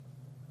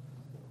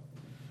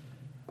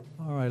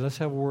All right, let's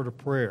have a word of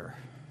prayer.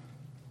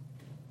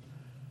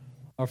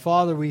 Our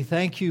Father, we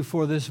thank you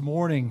for this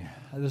morning,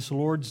 this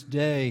Lord's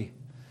Day.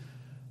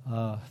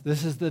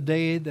 This is the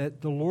day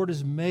that the Lord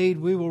has made.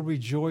 We will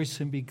rejoice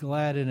and be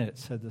glad in it,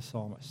 said the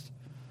psalmist.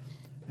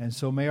 And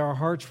so may our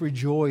hearts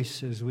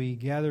rejoice as we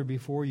gather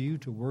before you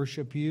to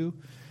worship you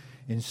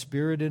in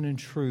spirit and in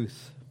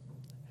truth.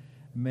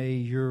 May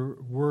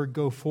your word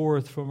go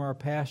forth from our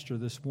pastor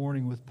this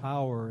morning with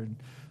power, and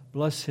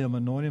bless him,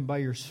 anoint him by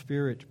your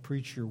Spirit to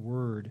preach your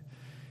word.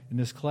 In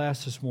this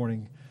class this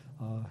morning,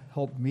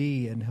 help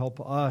me and help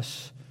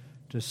us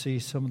to see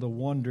some of the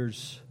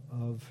wonders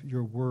of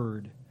your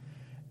word.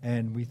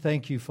 And we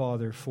thank you,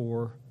 Father,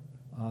 for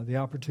the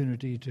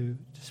opportunity to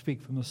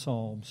speak from the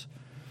Psalms.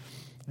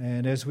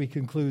 And as we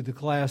conclude the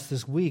class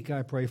this week,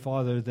 I pray,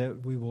 Father,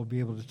 that we will be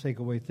able to take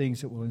away things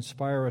that will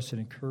inspire us and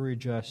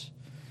encourage us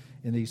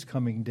in these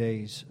coming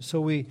days. So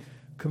we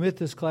commit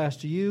this class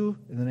to you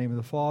in the name of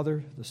the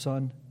Father, the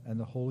Son, and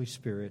the Holy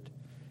Spirit.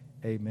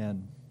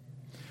 Amen.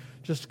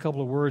 Just a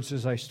couple of words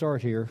as I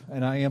start here,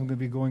 and I am going to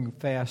be going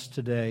fast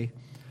today.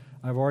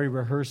 I've already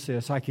rehearsed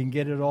this. I can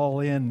get it all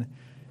in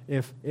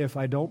if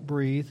I don't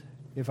breathe,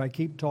 if I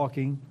keep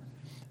talking,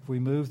 if we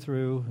move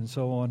through, and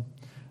so on.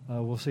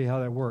 We'll see how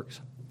that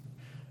works.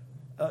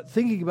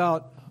 Thinking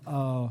about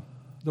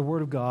the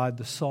Word of God,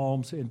 the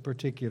Psalms in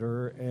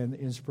particular, and the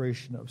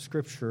inspiration of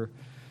Scripture,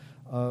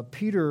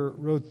 Peter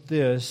wrote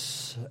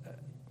this: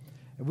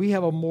 "We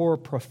have a more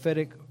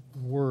prophetic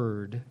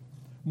word,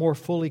 more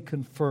fully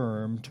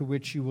confirmed, to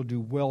which you will do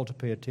well to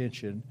pay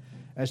attention,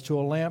 as to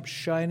a lamp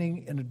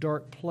shining in a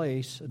dark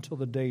place until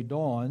the day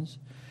dawns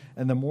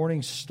and the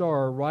morning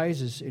star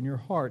rises in your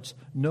hearts,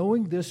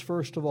 knowing this,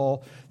 first of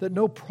all, that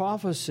no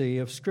prophecy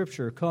of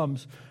Scripture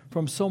comes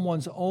from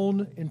someone's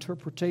own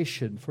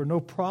interpretation. For no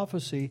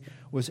prophecy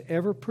was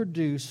ever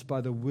produced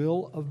by the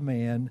will of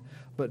man,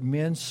 but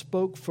men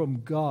spoke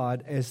from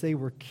God as they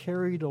were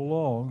carried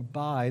along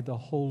by the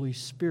Holy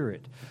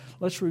Spirit."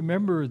 Let's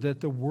remember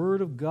that the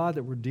Word of God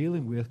that we're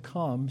dealing with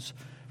comes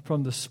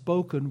from the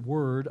spoken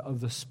word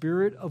of the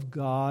Spirit of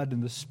God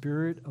and the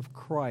Spirit of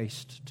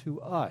Christ to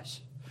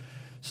us.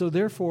 So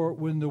therefore,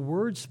 when the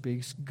Word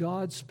speaks,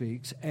 God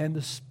speaks, and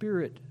the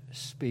Spirit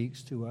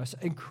speaks to us,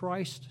 and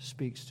Christ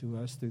speaks to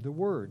us through the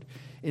Word.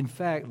 In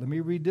fact, let me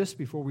read this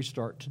before we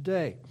start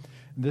today.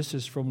 This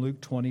is from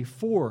Luke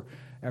 24,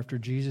 after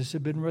Jesus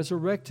had been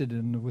resurrected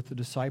and with the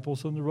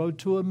disciples on the road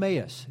to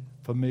Emmaus.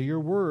 Familiar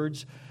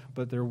words,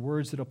 but they're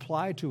words that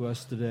apply to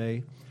us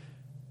today.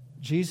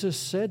 Jesus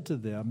said to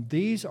them,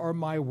 "These are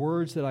my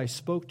words that I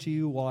spoke to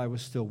you while I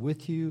was still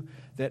with you,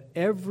 that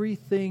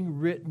everything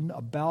written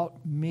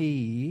about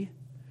me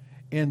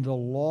in the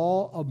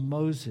law of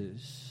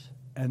Moses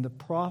and the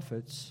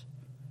prophets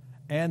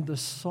and the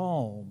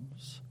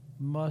Psalms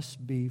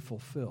must be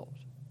fulfilled."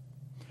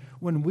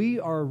 When we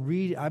are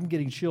reading, I'm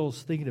getting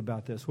chills thinking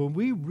about this. When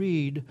we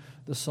read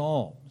the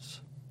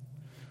Psalms,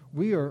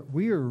 we are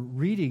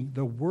reading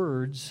the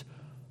words,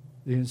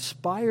 the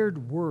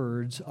inspired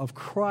words of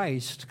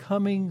Christ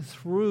coming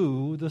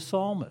through the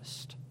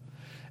psalmist.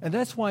 And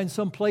that's why in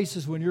some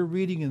places when you're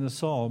reading in the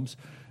Psalms,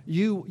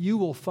 you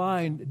will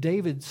find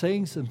David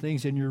saying some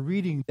things and you're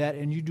reading that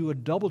and you do a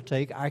double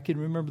take. I can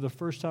remember the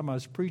first time I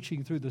was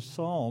preaching through the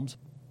Psalms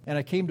and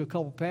I came to a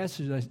couple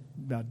passages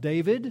about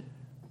David.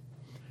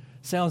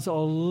 Sounds a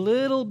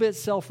little bit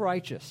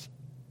self-righteous.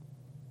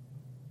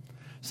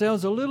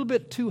 Sounds a little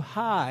bit too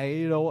high,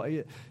 you know.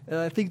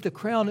 I think the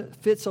crown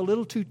fits a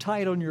little too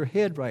tight on your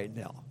head right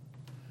now.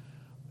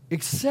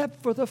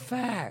 Except for the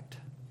fact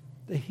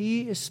that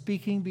he is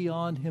speaking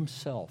beyond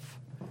himself.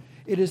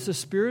 It is the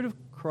Spirit of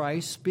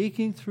Christ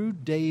speaking through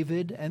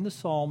David and the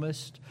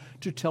psalmist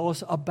to tell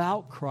us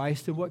about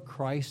Christ and what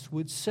Christ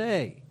would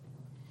say.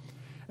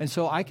 And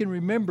so I can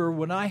remember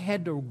when I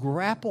had to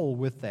grapple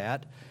with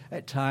that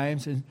at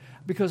times, and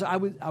because I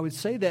would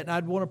say that and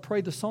I'd want to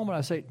pray the psalm and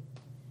I'd say,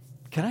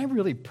 can I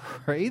really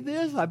pray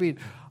this? I mean,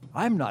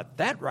 I'm not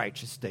that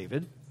righteous,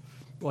 David.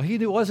 Well, he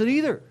wasn't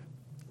either.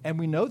 And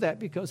we know that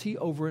because he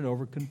over and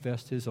over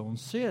confessed his own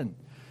sin.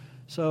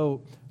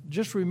 So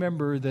just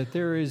remember that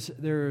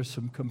there are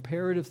some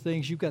comparative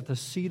things. You've got the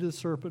seed of the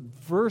serpent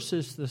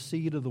versus the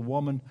seed of the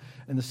woman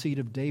and the seed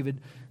of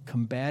David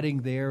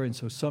combating there. And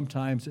so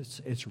sometimes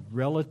it's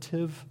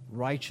relative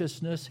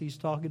righteousness he's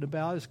talking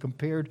about as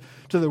compared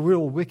to the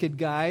real wicked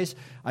guys.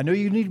 I know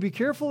you need to be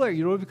careful there.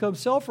 You don't become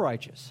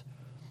self-righteous.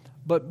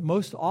 But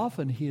most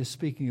often he is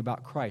speaking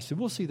about Christ. And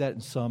we'll see that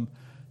in some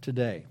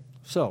today.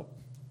 So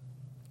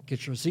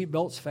get your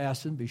seatbelts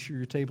fastened. Be sure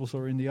your tables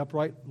are in the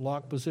upright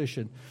lock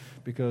position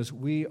because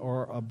we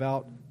are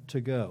about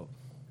to go.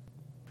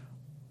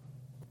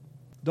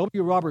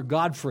 W. Robert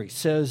Godfrey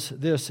says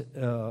this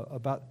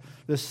about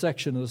this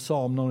section of the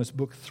psalm known as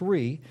Book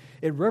 3.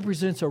 It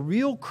represents a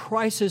real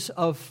crisis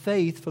of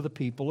faith for the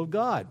people of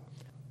God.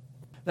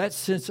 That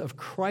sense of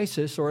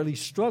crisis, or at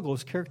least struggle,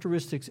 is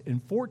characteristics in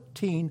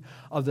 14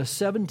 of the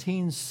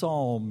 17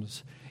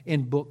 Psalms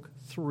in Book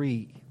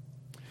 3.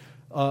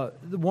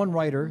 The one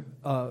writer,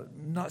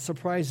 not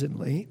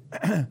surprisingly,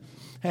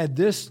 had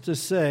this to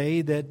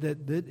say that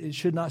it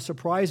should not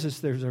surprise us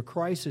there's a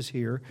crisis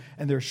here,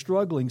 and they're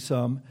struggling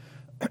some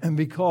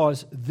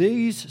because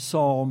these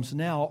psalms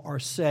now are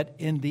set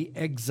in the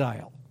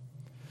exile.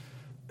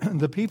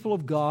 The people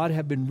of God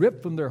have been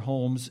ripped from their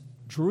homes.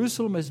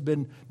 Jerusalem has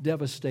been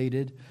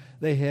devastated.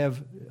 They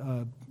have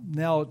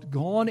now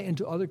gone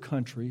into other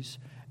countries,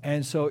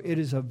 and so it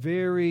is a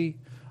very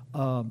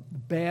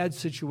bad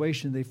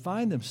situation they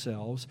find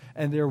themselves,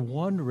 and they're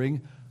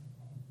wondering,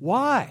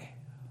 why?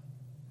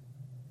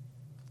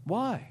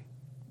 Why?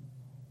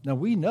 Now,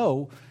 we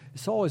know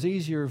it's always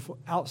easier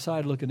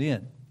outside looking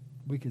in.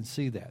 We can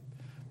see that.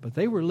 But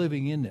they were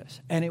living in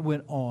this, and it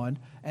went on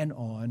and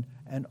on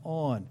and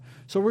on.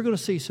 So we're going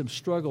to see some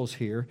struggles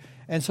here.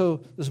 And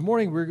so this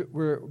morning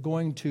we're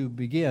going to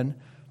begin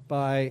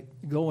by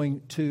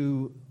going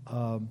to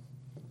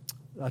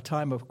a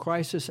time of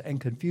crisis and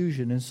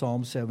confusion in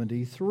Psalm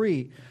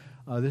 73.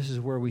 This is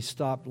where we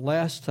stopped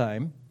last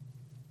time.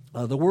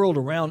 The world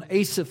around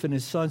Asaph and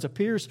his sons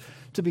appears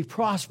to be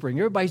prospering.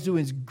 Everybody's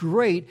doing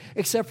great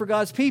except for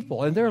God's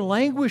people, and they're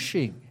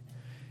languishing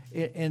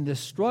in this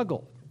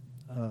struggle.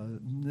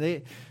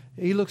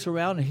 He looks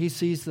around and he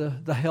sees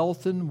the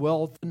health and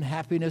wealth and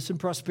happiness and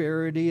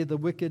prosperity of the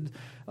wicked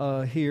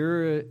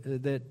here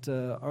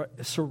that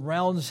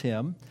surrounds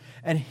him.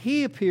 And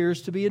he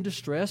appears to be in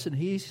distress, and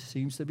he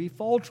seems to be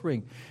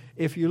faltering.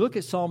 If you look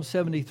at Psalm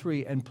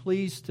 73, and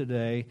please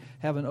today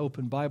have an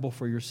open Bible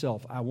for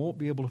yourself. I won't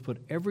be able to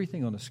put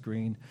everything on the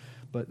screen,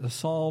 but the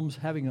Psalms,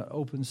 having an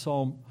open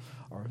Psalm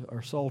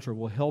or Psalter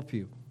will help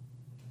you.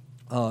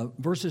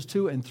 Verses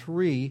 2 and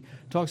 3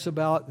 talks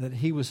about that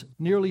he was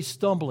nearly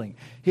stumbling.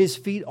 His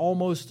feet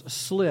almost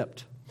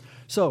slipped.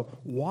 So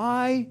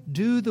why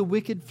do the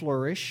wicked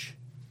flourish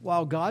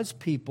while God's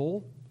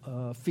people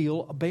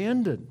feel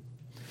abandoned?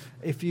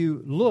 If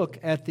you look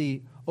at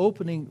the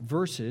opening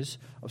verses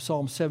of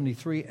Psalm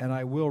 73, and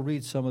I will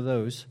read some of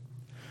those.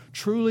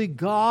 Truly,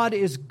 God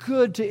is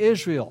good to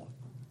Israel.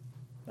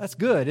 That's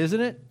good, isn't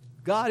it?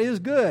 God is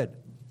good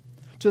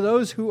to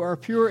those who are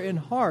pure in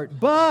heart.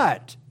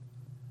 But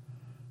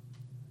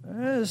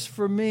as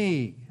for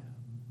me,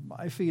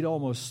 my feet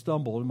almost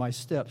stumbled, and my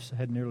steps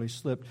had nearly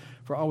slipped.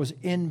 For I was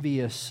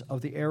envious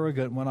of the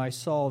arrogant when I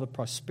saw the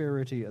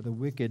prosperity of the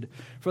wicked.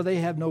 For they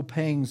have no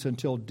pangs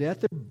until death.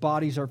 Their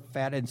bodies are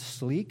fat and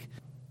sleek.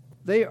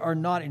 They are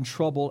not in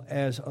trouble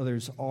as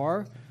others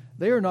are.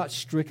 They are not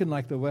stricken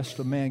like the rest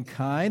of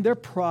mankind. Their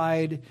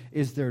pride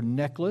is their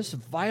necklace.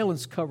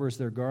 Violence covers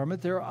their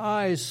garment. Their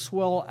eyes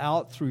swell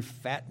out through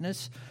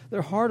fatness.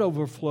 Their heart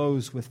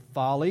overflows with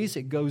follies.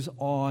 It goes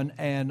on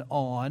and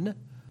on.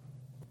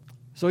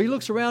 So he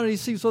looks around and he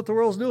sees what the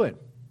world's doing.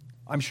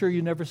 I'm sure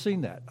you've never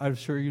seen that. I'm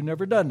sure you've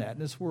never done that in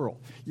this world.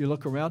 You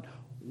look around.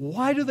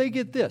 Why do they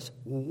get this?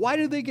 Why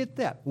do they get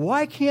that?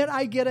 Why can't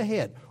I get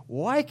ahead?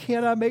 Why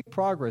can't I make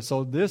progress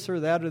on this or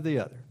that or the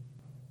other?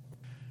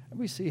 And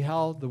we see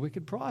how the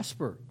wicked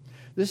prosper.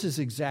 This is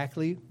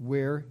exactly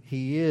where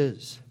he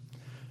is.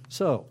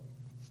 So,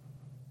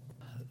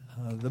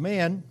 the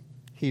man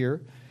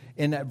here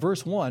in that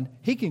verse 1,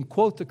 he can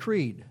quote the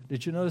creed.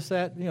 Did you notice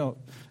that? You know,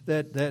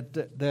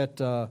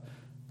 that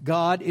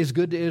God is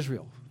good to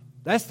Israel.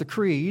 That's the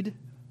creed.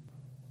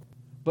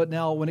 But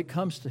now when it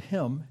comes to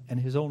him and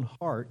his own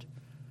heart,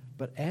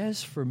 but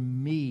as for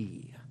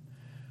me,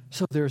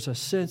 so there's a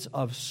sense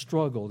of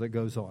struggle that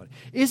goes on.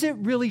 Is it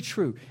really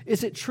true?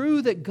 Is it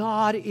true that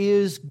God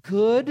is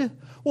good?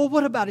 Well,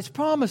 what about his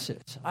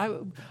promises?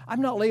 I'm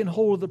not laying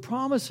hold of the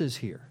promises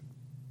here.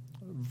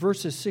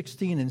 Verses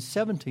 16 and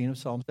 17 of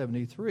Psalm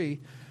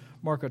 73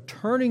 mark a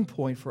turning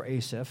point for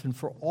Asaph and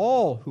for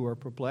all who are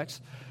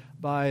perplexed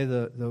by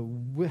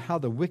how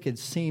the wicked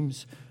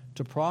seems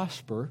to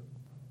prosper.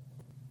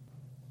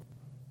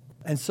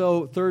 And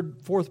so,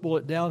 fourth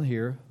bullet down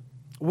here,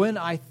 when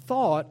I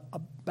thought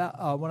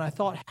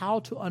how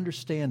to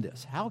understand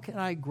this, how can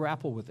I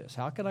grapple with this,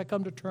 how can I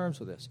come to terms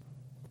with this,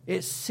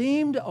 it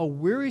seemed a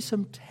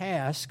wearisome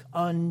task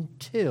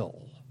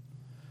until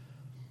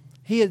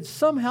he had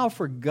somehow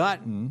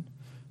forgotten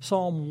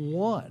Psalm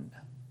 1,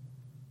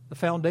 the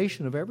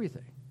foundation of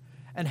everything,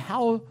 and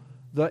how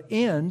the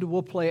end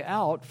will play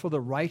out for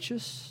the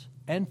righteous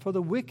and for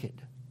the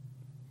wicked.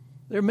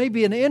 There may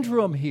be an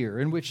interim here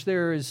in which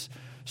there is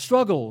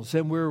struggles,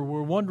 and we're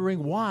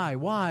wondering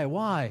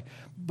why.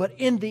 But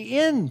in the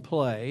end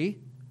play,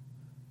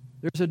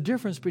 there's a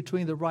difference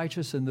between the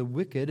righteous and the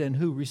wicked, and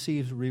who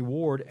receives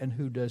reward and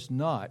who does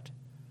not.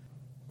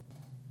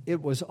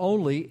 It was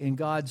only in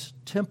God's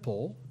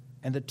temple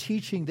and the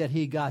teaching that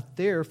he got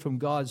there from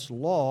God's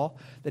law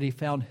that he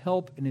found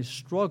help in his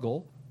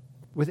struggle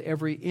with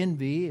every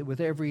envy, with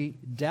every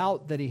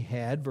doubt that he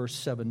had, verse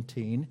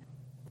 17,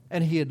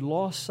 and he had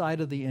lost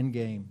sight of the end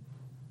game.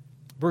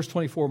 Verse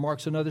 24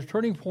 marks another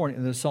turning point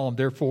in the psalm.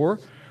 Therefore,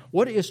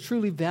 what is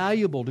truly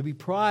valuable, to be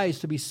prized,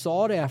 to be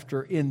sought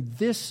after in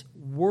this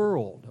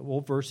world?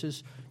 Well,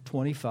 verses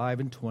 25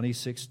 and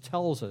 26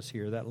 tells us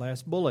here, that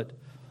last bullet.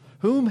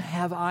 Whom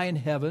have I in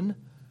heaven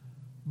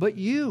but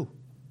you?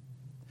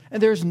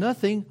 and there's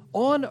nothing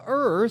on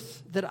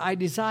earth that I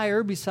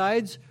desire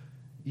besides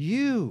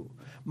you.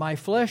 My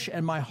flesh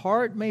and my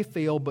heart may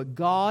fail, but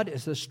God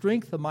is the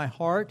strength of my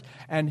heart,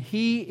 and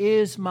He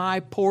is my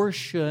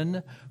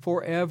portion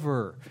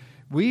forever.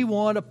 We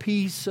want a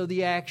piece of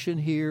the action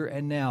here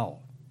and now.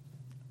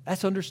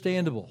 That's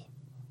understandable.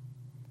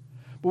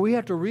 But we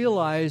have to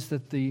realize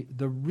that the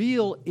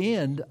real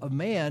end of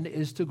man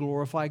is to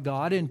glorify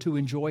God and to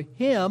enjoy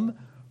Him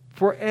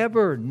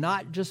forever,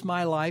 not just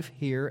my life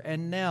here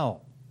and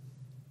now.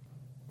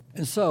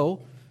 And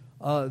so,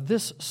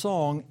 this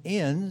song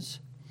ends,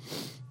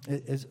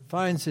 it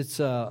finds its,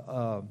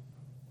 at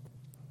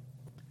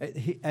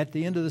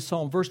the end of the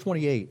psalm, verse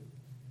 28.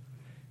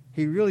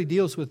 He really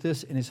deals with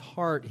this in his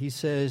heart. He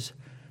says,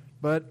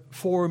 but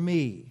for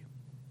me.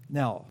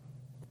 Now,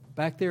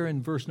 back there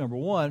in verse number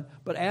 1,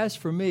 but as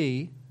for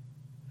me,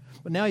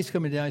 but now he's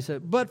coming down, he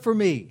said, but for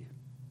me.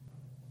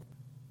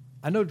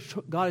 I know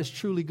God is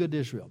truly good to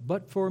Israel,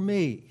 but for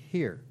me,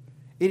 here,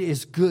 it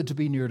is good to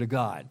be near to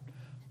God.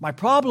 My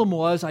problem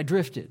was I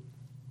drifted.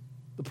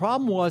 The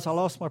problem was I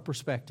lost my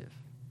perspective.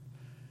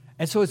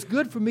 And so it's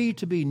good for me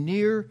to be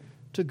near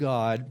to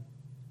God,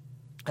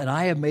 and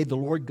I have made the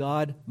Lord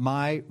God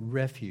my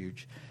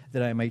refuge,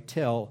 that I may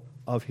tell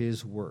of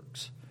His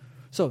works.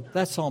 So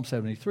that's Psalm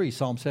 73.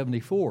 Psalm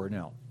 74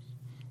 now.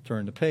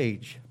 Turn the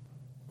page.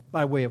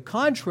 By way of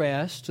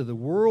contrast to the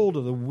world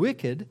of the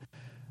wicked,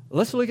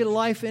 let's look at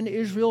life in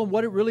Israel and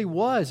what it really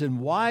was and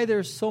why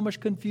there's so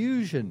much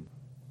confusion.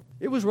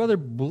 It was rather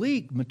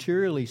bleak,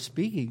 materially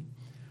speaking.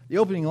 The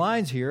opening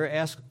lines here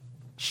ask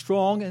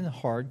strong and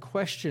hard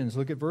questions.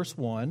 Look at verse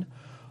 1.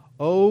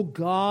 O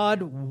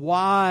God,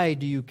 why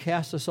do you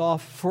cast us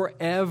off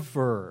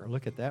forever?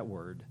 Look at that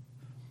word.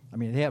 I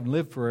mean, they haven't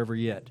lived forever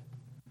yet.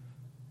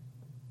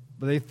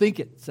 But they think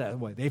it's that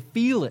way. They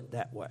feel it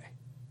that way.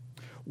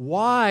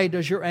 Why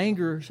does your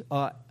anger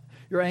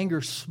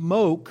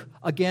smoke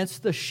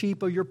against the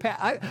sheep of your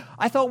path?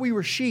 I thought we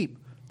were sheep.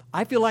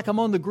 I feel like I'm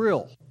on the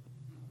grill.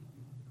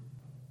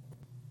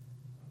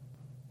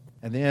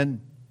 And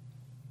then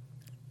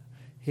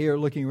here,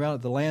 looking around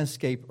at the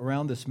landscape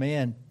around this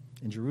man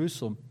in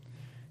Jerusalem,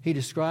 he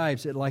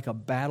describes it like a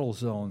battle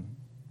zone.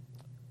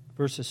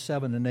 Verses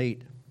 7 and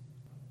 8.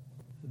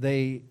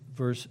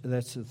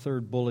 That's the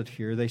third bullet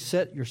here. They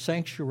set your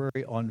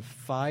sanctuary on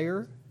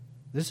fire.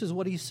 This is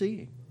what he's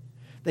seeing.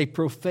 They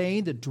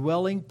profane the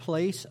dwelling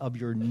place of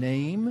your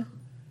name,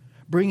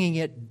 bringing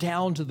it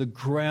down to the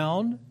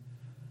ground.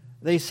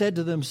 They said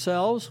to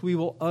themselves, we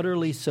will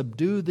utterly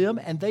subdue them,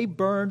 and they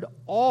burned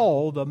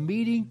all the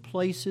meeting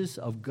places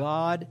of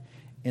God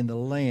in the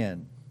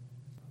land.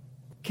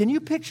 Can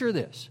you picture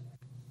this?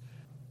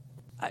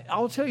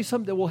 I'll tell you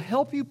something that will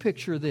help you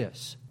picture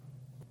this.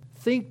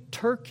 Think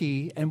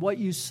Turkey and what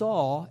you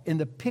saw in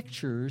the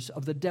pictures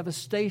of the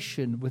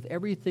devastation with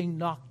everything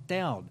knocked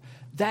down.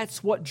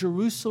 That's what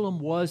Jerusalem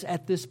was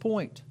at this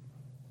point.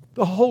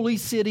 The holy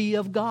city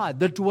of God,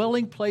 the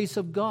dwelling place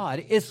of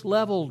God. It's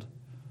leveled.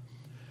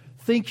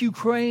 Think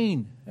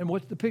Ukraine and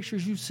what the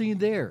pictures you've seen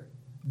there.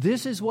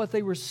 This is what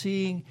they were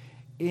seeing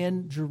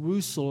in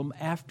Jerusalem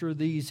after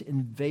these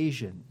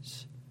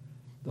invasions.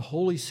 The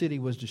holy city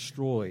was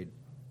destroyed.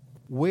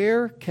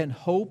 Where can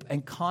hope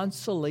and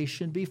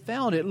consolation be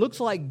found? It looks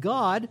like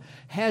God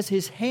has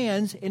His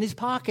hands in His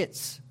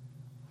pockets.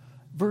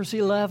 Verse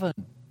 11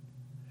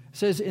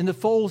 says, in the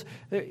folds,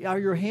 are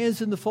your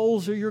hands in the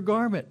folds of your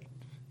garment? You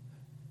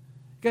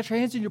got your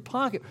hands in your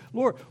pocket.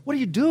 Lord, what are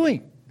you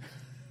doing?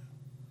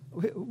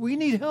 We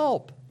need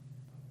help.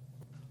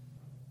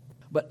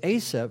 But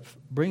Asaph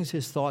brings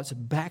his thoughts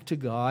back to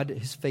God,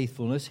 His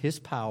faithfulness, His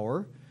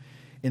power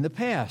in the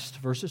past.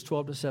 Verses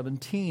 12 to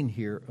 17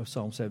 here of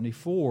Psalm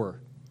 74.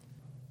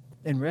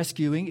 In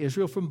rescuing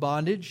Israel from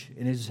bondage,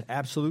 in His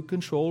absolute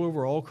control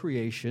over all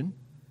creation.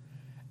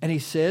 And he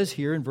says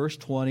here in verse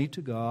 20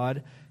 to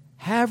God,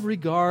 have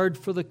regard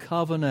for the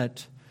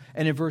covenant.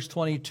 And in verse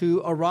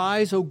 22,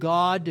 arise, O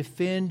God,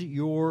 defend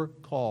your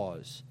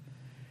cause.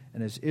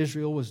 And as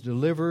Israel was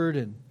delivered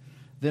and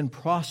then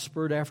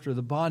prospered after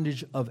the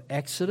bondage of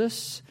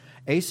Exodus,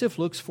 Asaph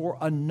looks for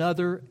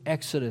another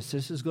Exodus.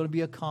 This is going to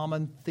be a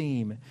common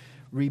theme.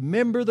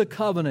 Remember the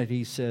covenant,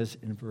 he says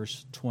in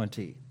verse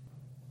 20.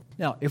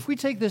 Now, if we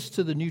take this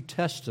to the New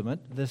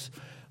Testament, this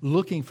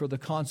looking for the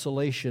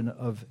consolation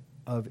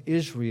of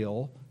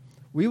Israel,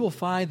 we will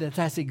find that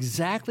that's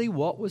exactly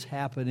what was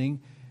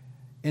happening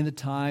in the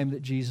time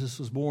that Jesus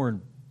was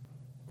born.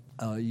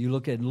 You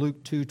look at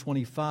Luke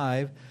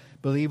 2:25,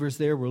 believers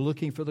there were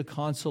looking for the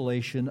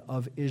consolation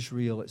of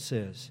Israel, it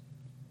says.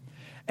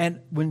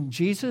 And when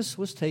Jesus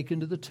was taken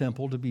to the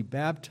temple to be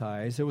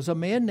baptized, there was a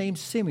man named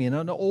Simeon,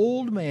 an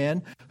old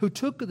man, who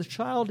took the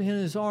child in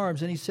his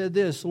arms, and he said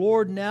this,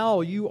 Lord,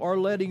 now you are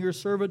letting your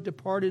servant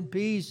depart in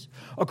peace,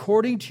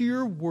 according to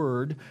your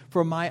word,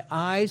 for my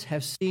eyes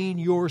have seen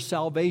your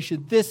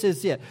salvation. This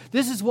is it.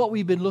 This is what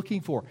we've been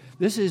looking for.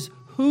 This is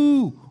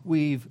who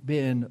we've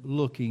been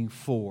looking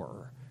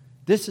for.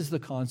 This is the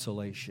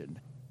consolation.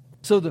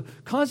 So the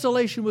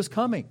consolation was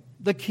coming.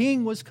 The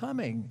king was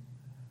coming,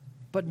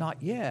 but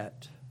not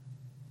yet.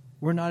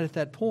 We're not at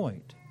that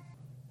point.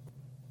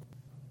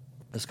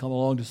 Let's come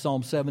along to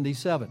Psalm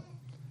 77.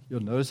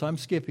 You'll notice I'm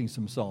skipping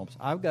some Psalms.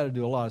 I've got to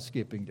do a lot of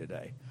skipping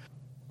today.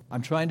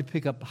 I'm trying to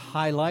pick up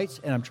highlights,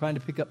 and I'm trying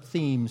to pick up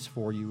themes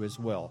for you as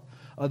well.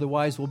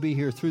 Otherwise, we'll be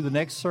here through the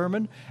next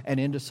sermon and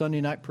into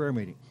Sunday night prayer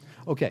meeting.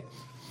 Okay,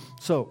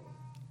 so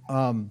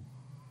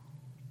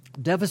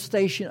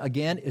devastation,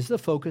 again, is the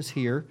focus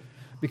here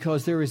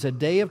because there is a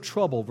day of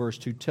trouble, verse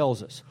 2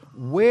 tells us.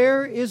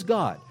 Where is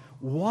God?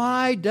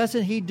 Why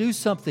doesn't He do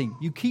something?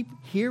 You keep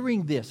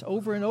hearing this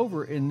over and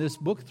over in this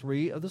book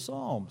 3 of the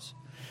Psalms.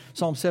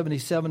 Psalm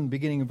 77,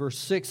 beginning in verse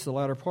 6, the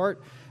latter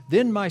part.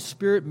 Then my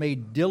spirit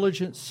made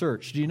diligent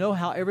search. Do you know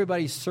how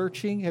everybody's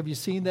searching? Have you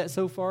seen that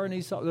so far? And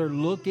they're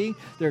looking,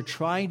 they're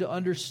trying to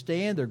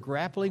understand, they're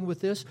grappling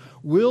with this.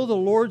 Will the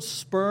Lord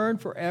spurn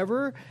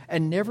forever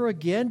and never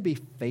again be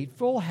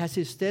faithful? Has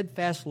His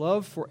steadfast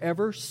love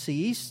forever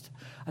ceased?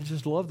 I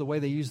just love the way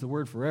they use the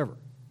word forever.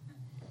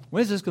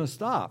 When is this going to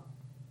stop?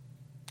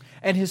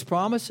 And His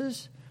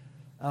promises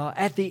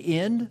at the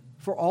end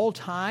for all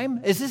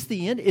time? Is this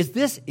the end? Is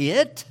this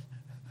it?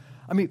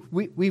 I mean,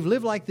 we've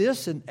lived like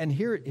this, and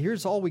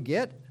here's all we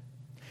get.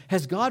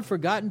 Has God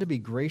forgotten to be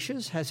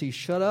gracious? Has He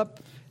shut up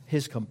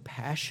His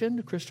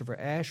compassion? Christopher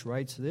Ash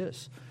writes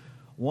this.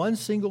 One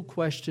single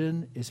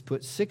question is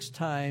put 6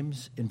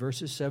 times in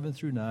verses 7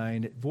 through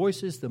 9. It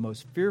voices the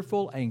most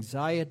fearful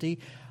anxiety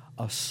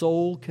a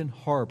soul can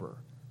harbor.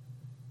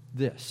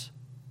 This,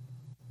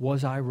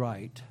 was I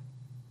right?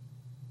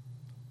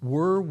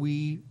 Were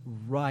we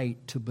right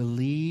to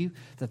believe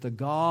that the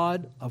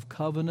God of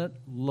covenant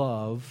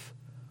love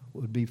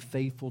would be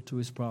faithful to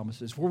His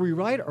promises? Were we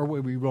right or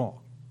were we wrong?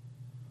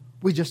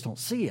 We just don't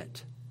see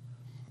it.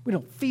 We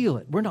don't feel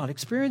it. We're not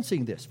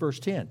experiencing this. Verse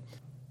 10.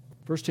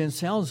 Verse 10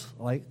 sounds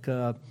like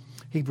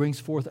he brings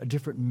forth a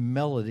different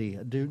melody,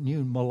 a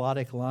new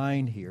melodic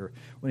line here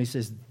when he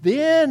says,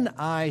 Then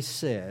I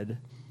said,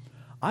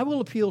 I will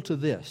appeal to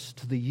this,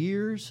 to the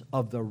years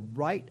of the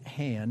right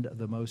hand of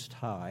the Most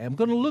High. I'm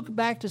going to look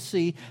back to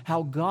see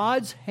how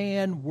God's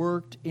hand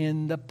worked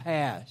in the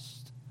past.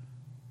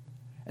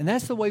 And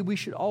that's the way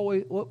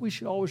what we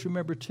should always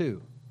remember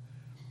too.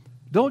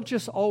 Don't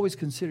just always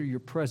consider your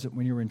present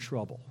when you're in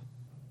trouble.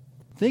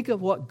 Think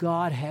of what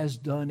God has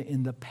done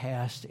in the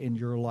past in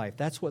your life.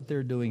 That's what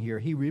they're doing here.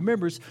 He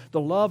remembers the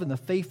love and the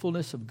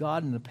faithfulness of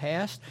God in the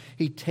past.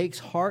 He takes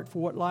heart for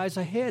what lies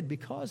ahead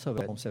because of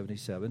it. Psalm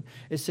 77,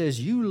 it says,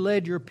 You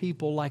led your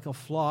people like a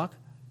flock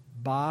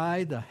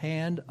by the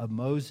hand of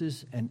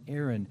Moses and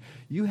Aaron.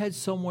 You had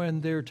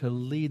someone there to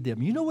lead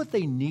them. You know what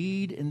they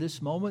need in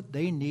this moment?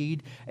 They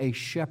need a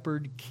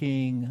shepherd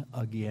king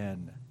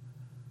again.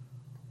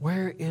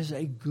 Where is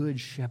a good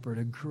shepherd,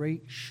 a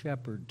great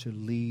shepherd to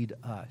lead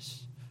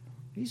us?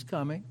 He's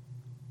coming.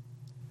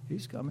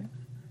 He's coming.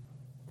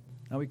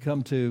 Now we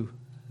come to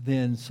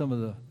then some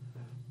of the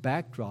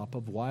backdrop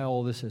of why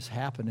all this has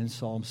happened in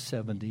Psalm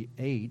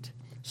 78.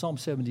 Psalm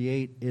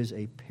 78 is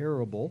a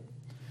parable.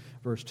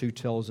 Verse 2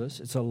 tells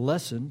us it's a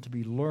lesson to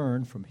be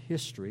learned from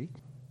history.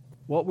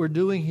 What we're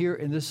doing here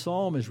in this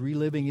psalm is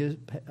reliving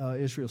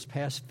Israel's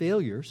past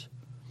failures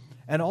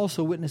and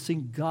also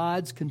witnessing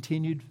God's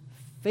continued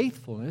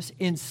faithfulness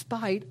in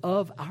spite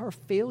of our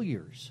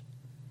failures.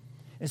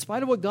 In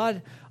spite of what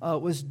God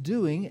was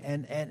doing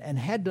and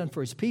had done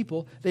for His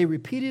people, they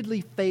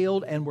repeatedly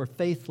failed and were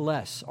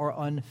faithless or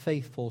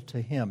unfaithful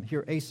to Him.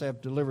 Here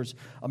Asaph delivers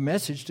a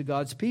message to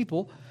God's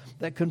people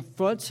that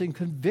confronts and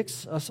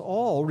convicts us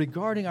all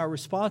regarding our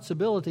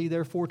responsibility,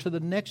 therefore, to the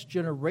next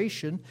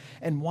generation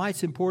and why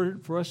it's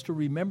important for us to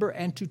remember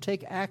and to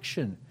take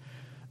action.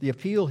 The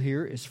appeal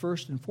here is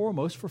first and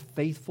foremost for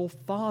faithful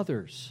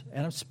fathers.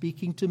 And I'm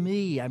speaking to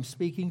me. I'm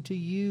speaking to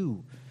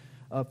you,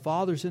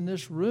 fathers in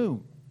this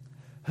room,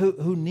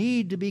 who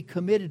need to be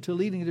committed to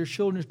leading their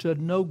children to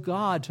know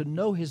God, to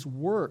know His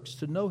works,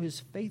 to know His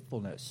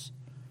faithfulness.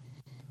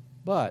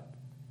 But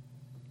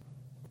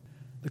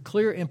the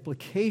clear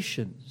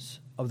implications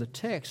of the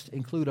text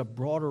include a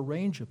broader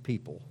range of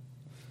people,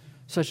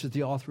 such as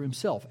the author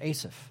himself,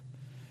 Asaph,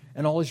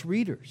 and all his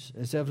readers,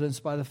 as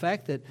evidenced by the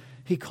fact that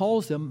he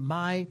calls them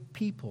my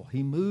people.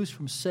 He moves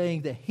from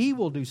saying that he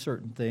will do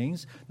certain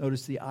things,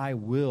 notice the I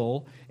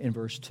will in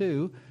verse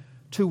 2,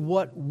 to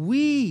what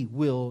we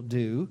will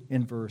do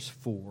in verse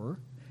 4.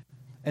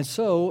 And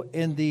so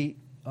in the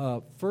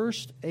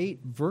first 8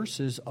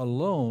 verses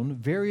alone,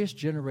 various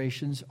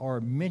generations are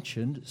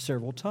mentioned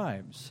several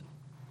times.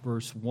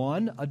 Verse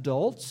 1,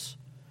 adults.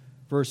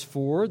 Verse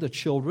 4, the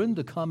children,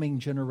 the coming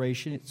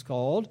generation, it's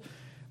called.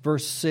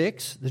 Verse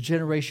 6, the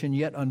generation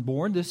yet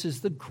unborn. This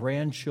is the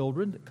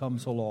grandchildren that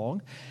comes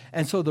along.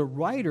 And so the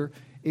writer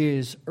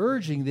is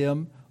urging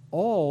them,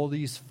 all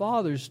these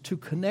fathers, to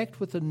connect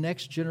with the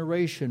next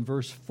generation.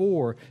 Verse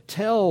 4,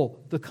 tell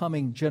the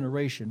coming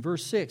generation.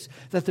 Verse 6,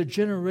 that the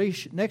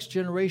next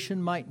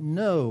generation might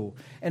know.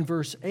 And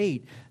verse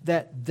 8,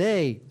 that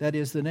they, that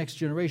is the next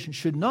generation,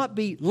 should not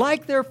be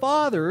like their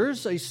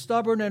fathers, a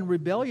stubborn and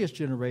rebellious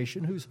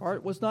generation whose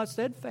heart was not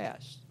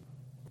steadfast.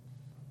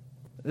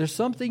 There's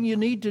something you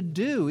need to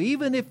do,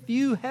 even if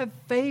you have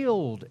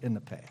failed in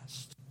the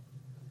past.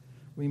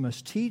 We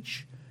must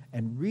teach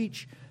and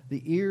reach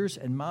the ears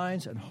and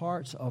minds and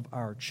hearts of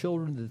our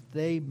children that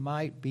they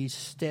might be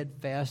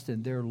steadfast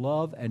in their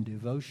love and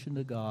devotion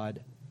to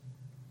God.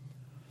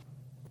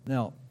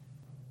 Now,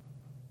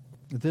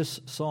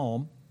 this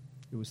psalm,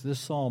 it was this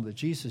psalm that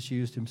Jesus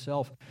used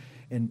himself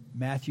in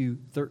Matthew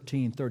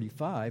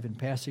 13:35 in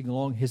passing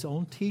along his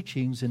own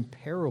teachings in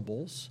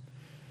parables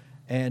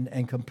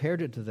and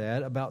compared it to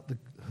that about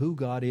who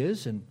God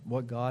is and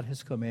what God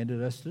has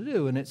commanded us to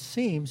do. And it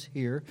seems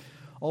here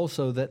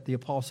also that the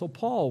Apostle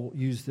Paul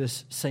used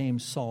this same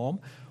psalm,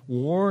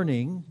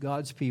 warning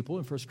God's people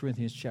in 1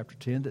 Corinthians chapter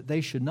 10 that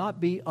they should not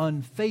be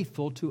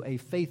unfaithful to a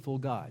faithful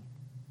God.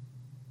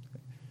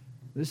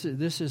 This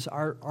is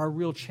our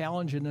real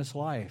challenge in this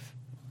life,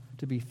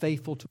 to be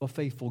faithful to a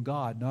faithful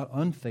God, not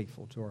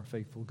unfaithful to our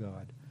faithful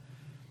God.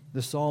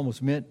 This psalm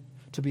was meant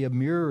to be a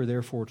mirror,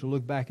 therefore, to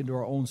look back into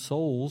our own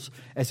souls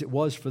as it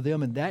was for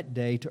them in that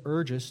day, to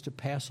urge us to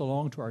pass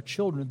along to our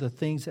children the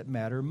things that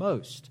matter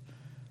most.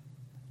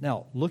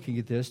 Now, looking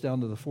at this,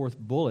 down to the fourth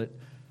bullet,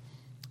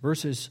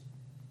 verses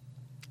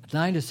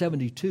 9 to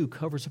 72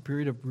 covers a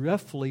period of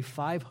roughly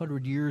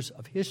 500 years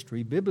of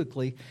history.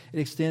 Biblically, it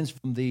extends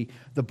from the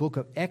book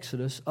of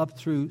Exodus up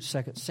through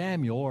 2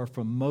 Samuel, or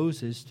from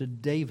Moses to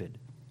David.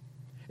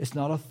 It's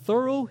not a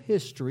thorough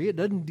history. It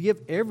doesn't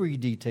give every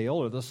detail,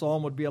 or the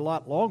psalm would be a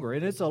lot longer,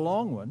 and it's a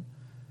long one.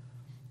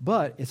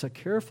 But it's a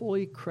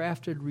carefully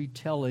crafted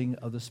retelling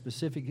of the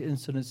specific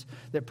incidents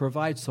that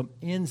provides some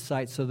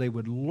insight so they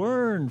would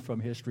learn from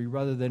history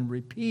rather than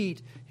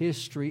repeat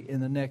history in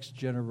the next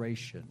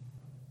generation.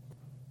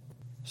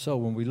 So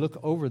when we look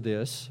over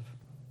this,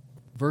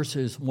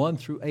 verses 1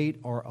 through 8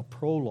 are a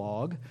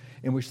prologue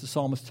in which the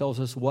psalmist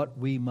tells us what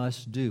we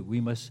must do. We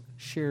must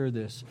share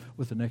this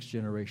with the next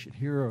generation.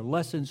 Here are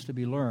lessons to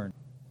be learned.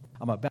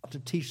 I'm about to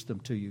teach them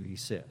to you, he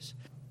says.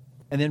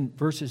 And then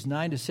verses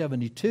 9 to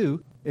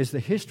 72 is the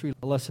history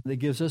lesson that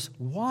gives us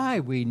why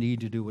we need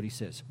to do what he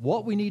says,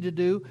 what we need to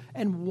do,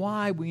 and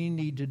why we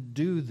need to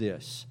do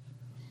this.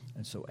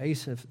 And so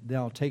Asaph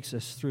now takes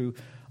us through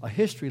a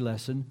history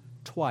lesson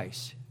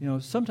twice. You know,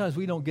 sometimes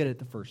we don't get it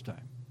the first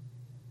time.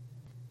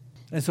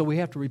 And so we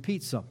have to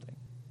repeat something.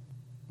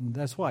 And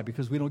that's why,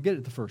 because we don't get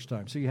it the first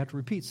time. So you have to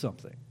repeat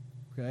something.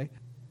 Okay?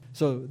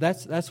 So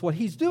that's what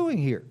he's doing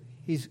here.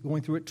 He's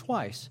going through it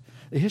twice.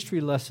 The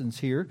history lessons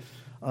here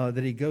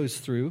that he goes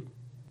through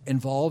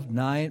involve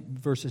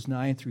verses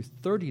 9 through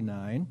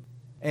 39,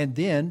 and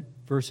then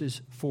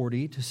verses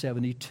 40 to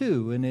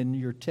 72. And in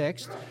your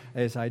text,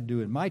 as I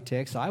do in my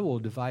text, I will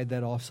divide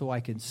that off so I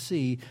can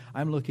see.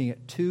 I'm looking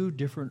at two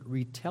different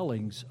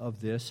retellings of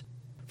this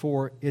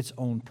for its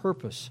own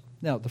purpose.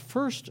 Now, the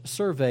first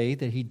survey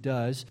that he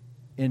does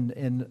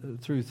in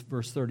through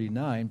verse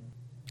 39,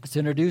 it's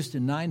introduced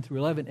in 9 through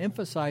 11,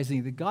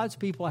 emphasizing that God's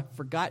people have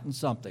forgotten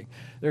something.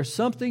 There's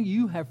something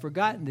you have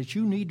forgotten that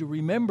you need to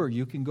remember.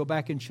 You can go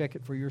back and check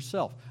it for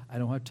yourself. I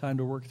don't have time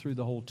to work through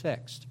the whole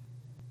text.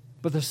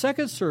 But the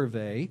second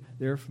survey,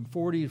 there from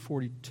 40 to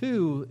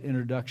 42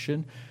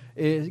 introduction,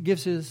 it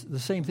gives us the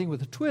same thing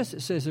with a twist.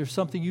 It says there's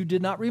something you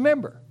did not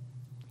remember.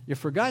 You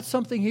forgot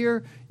something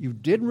here. You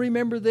didn't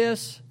remember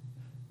this.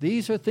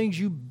 These are things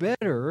you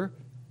better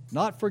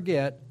not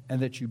forget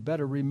and that you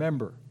better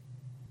remember.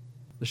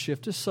 The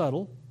shift is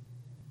subtle,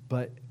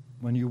 but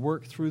when you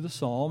work through the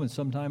psalm, and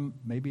sometime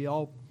maybe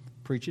I'll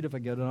preach it if I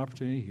get an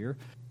opportunity here,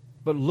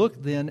 but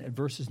look then at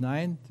verses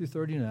 9 through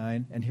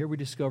 39, and here we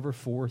discover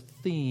four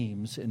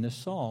themes in this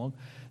song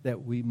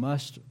that we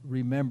must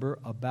remember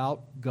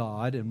about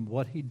God and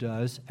what he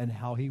does and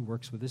how he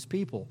works with his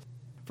people.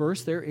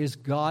 First, there is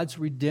God's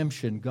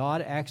redemption.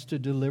 God acts to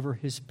deliver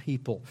his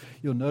people.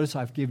 You'll notice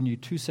I've given you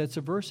two sets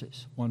of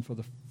verses, one for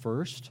the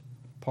first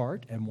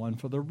part and one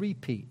for the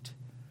repeat,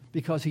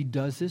 because he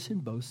does this in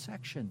both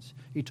sections.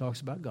 He talks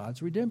about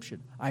God's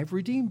redemption. I've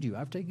redeemed you.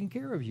 I've taken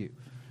care of you.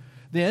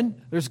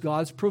 Then there's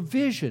God's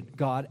provision.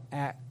 God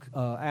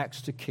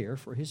acts to care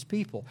for his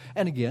people.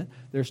 And again,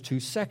 there's two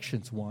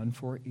sections, one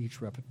for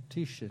each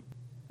repetition.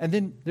 And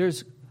then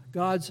there's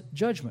God's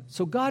judgment.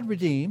 So God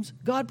redeems,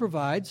 God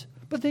provides,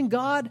 but then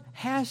God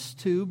has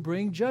to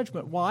bring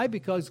judgment. Why?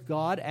 Because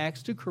God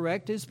acts to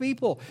correct his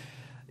people.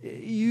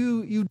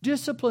 You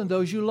discipline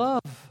those you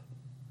love.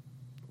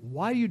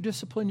 Why do you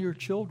discipline your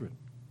children?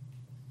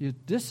 You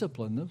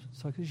discipline them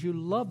because you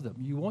love them.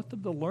 You want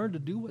them to learn to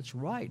do what's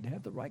right and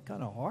have the right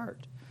kind of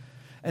heart.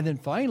 And then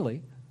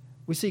finally,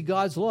 we see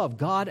God's love.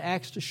 God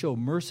acts to show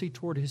mercy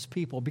toward his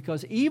people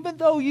because even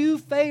though you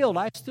failed,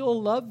 I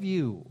still love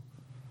you.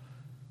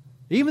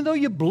 Even though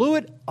you blew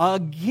it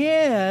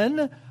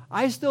again,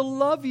 I still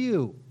love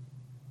you.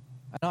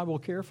 And I will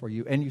care for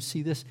you. And you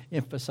see this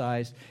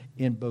emphasized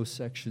in both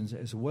sections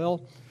as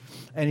well.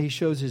 And he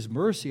shows his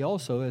mercy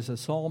also as the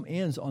psalm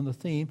ends on the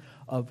theme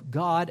of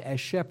God as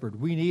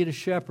shepherd. We need a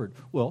shepherd.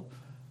 Well,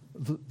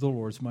 the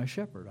Lord's my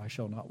shepherd. I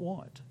shall not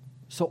want.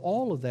 So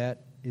all of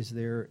that is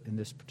there in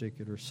this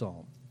particular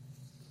psalm.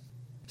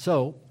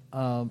 So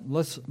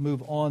let's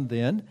move on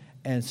then.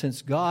 And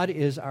since God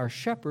is our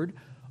shepherd,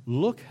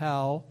 look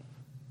how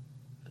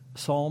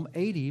Psalm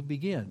 80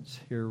 begins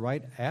here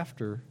right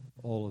after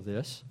all of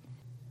this.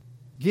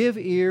 Give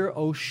ear,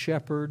 O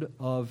shepherd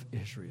of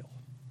Israel.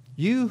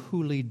 You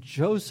who lead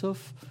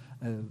Joseph,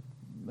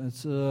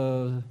 it's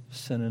a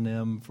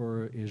synonym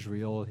for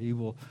Israel. He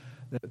will,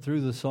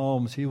 through the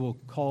Psalms, he will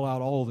call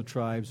out all the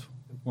tribes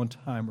one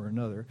time or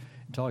another,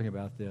 talking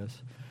about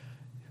this.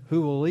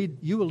 You will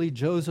lead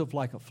Joseph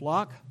like a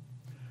flock.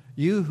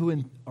 You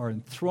who are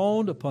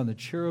enthroned upon the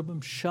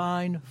cherubim,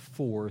 shine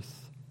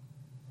forth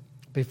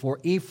before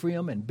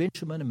Ephraim and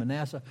Benjamin and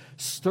Manasseh.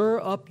 Stir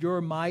up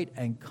your might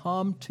and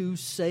come to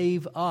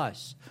save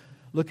us.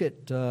 Look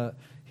at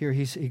here,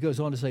 he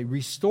goes on to say,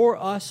 restore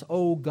us,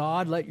 O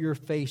God, let your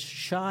face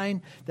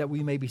shine that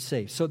we may be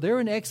saved. So they're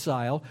in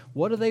exile.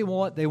 What do they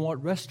want? They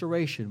want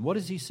restoration. What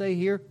does he say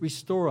here?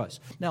 Restore us.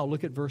 Now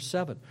look at verse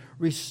 7.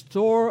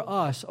 Restore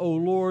us, O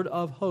Lord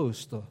of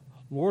hosts, the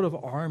Lord of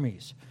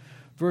armies.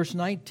 Verse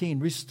 19,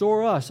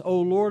 restore us,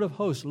 O Lord of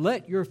hosts.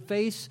 Let your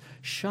face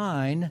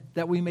shine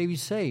that we may be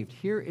saved.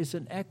 Here is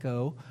an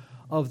echo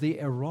of the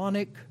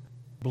Aaronic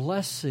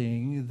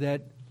blessing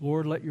that,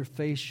 Lord, let your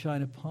face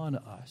shine upon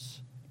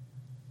us.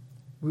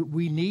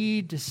 We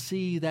need to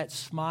see that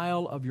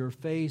smile of your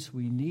face.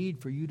 We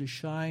need for you to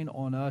shine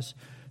on us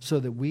so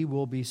that we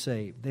will be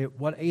saved.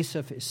 What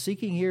Asaph is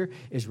seeking here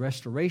is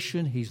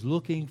restoration. He's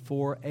looking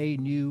for a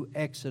new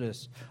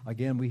exodus.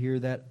 Again, we hear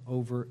that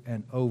over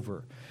and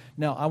over.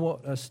 Now, I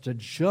want us to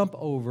jump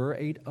over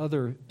 8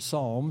 other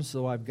psalms,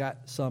 though I've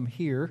got some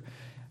here,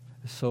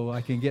 so I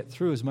can get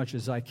through as much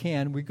as I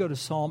can. We go to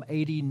Psalm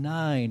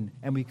 89,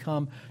 and we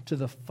come to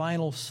the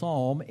final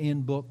psalm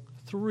in Book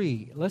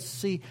 3. Let's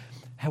see,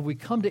 have we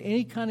come to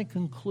any kind of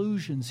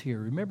conclusions here?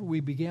 Remember, we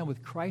began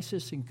with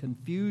crisis and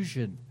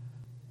confusion.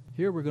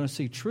 Here we're going to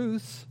see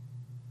truth,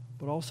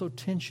 but also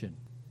tension.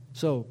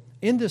 So,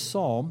 in this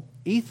psalm,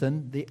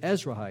 Ethan, the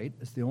Ezrahite,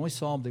 is the only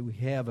psalm that we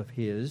have of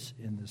his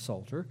in the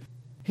Psalter.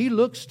 He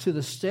looks to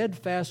the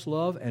steadfast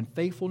love and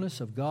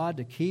faithfulness of God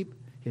to keep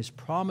his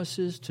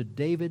promises to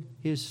David,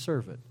 his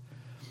servant.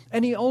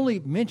 And he only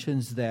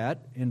mentions that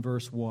in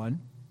verse 1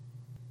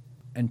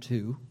 and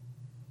 2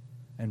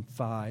 and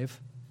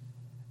 5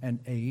 and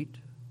 8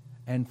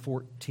 and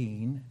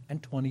 14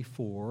 and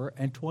 24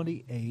 and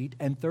 28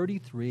 and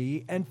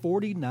 33 and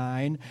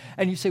 49.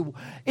 And you say, well,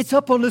 it's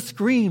up on the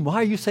screen. Why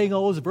are you saying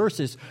all those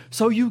verses?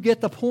 So you get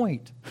the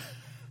point.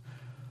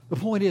 The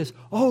point is,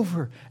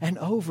 over and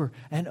over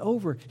and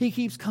over, he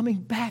keeps coming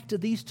back to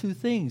these two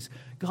things.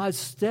 God's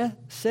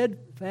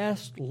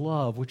steadfast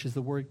love, which is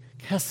the word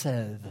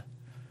chesed.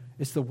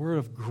 It's the word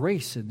of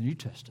grace in the New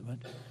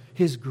Testament.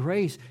 His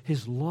grace,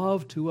 his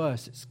love to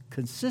us is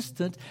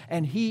consistent,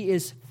 and he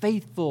is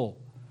faithful.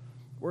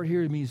 The word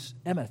here means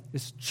emeth.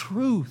 It's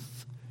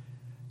truth.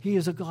 He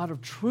is a God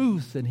of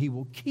truth, and he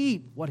will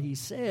keep what he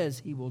says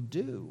he will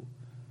do.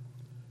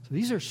 So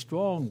these are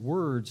strong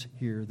words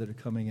here that are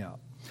coming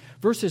out.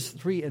 Verses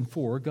 3 and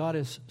 4, God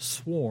has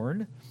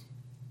sworn,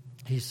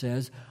 he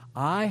says,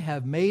 I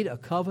have made a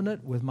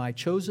covenant with my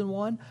chosen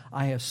one.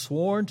 I have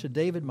sworn to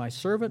David my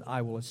servant,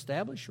 I will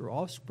establish your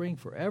offspring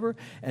forever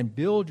and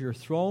build your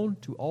throne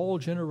to all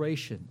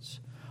generations.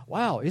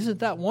 Wow, isn't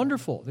that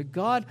wonderful? That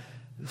God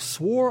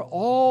swore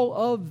all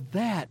of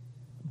that.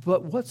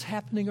 But what's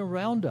happening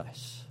around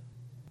us?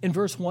 In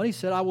verse 1, he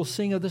said, I will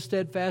sing of the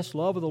steadfast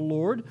love of the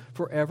Lord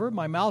forever.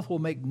 My mouth will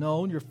make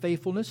known your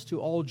faithfulness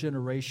to all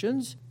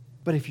generations.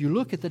 But if you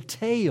look at the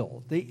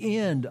tail, the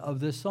end of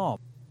this psalm,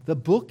 the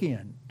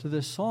bookend to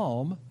this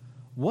psalm,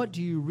 what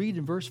do you read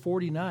in verse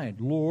 49?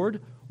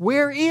 Lord,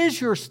 where is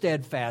your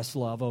steadfast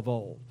love of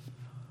old,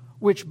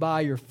 which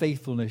by your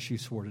faithfulness you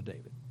swore to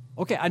David?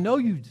 Okay, I know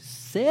you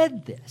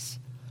said this,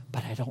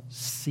 but I don't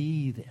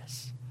see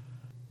this.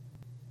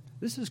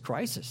 This is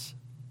crisis.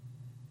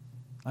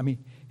 I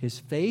mean, his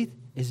faith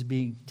is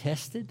being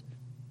tested,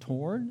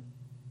 torn.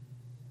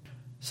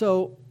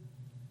 So,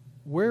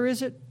 where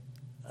is it?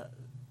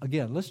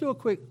 Again, let's do a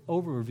quick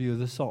overview of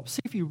this psalm.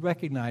 See if you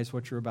recognize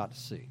what you're about to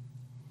see.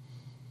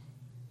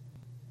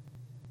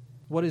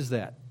 What is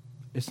that?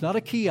 It's not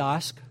a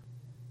kiosk.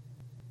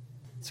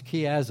 It's a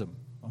chiasm,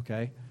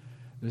 okay?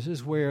 This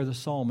is where the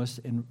psalmist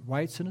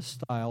writes in a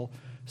style,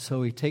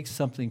 so he takes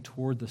something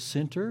toward the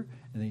center,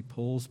 and then he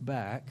pulls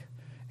back,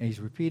 and he's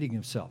repeating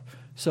himself.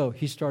 So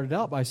he started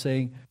out by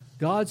saying,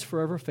 God's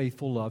forever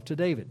faithful love to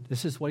David.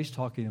 This is what he's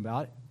talking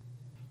about,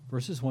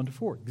 verses 1 to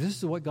 4. This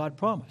is what God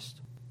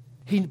promised.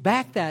 He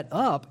backed that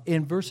up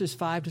in verses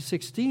 5 to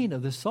 16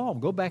 of this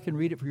psalm. Go back and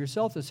read it for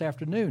yourself this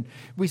afternoon.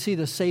 We see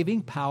the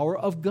saving power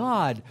of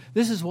God.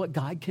 This is what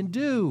God can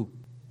do.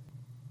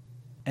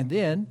 And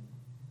then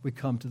we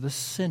come to the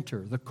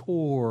center, the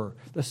core,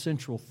 the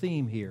central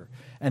theme here.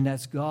 And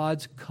that's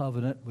God's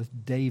covenant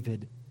with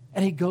David.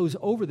 And he goes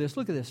over this.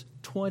 Look at this.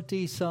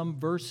 20-some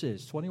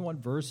verses,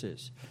 21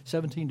 verses,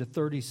 17 to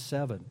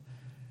 37.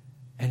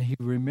 And he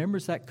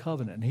remembers that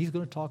covenant. And he's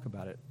going to talk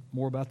about it,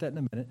 more about that in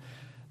a minute.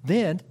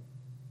 Then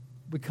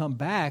we come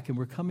back, and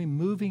we're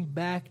moving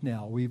back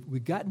now.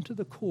 We've gotten to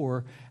the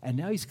core, and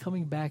now he's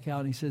coming back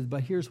out, and he says,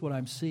 but here's what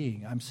I'm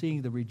seeing. I'm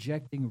seeing the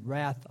rejecting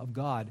wrath of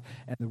God,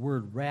 and the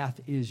word wrath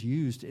is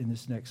used in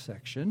this next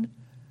section.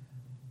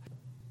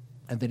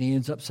 And then he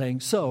ends up saying,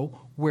 so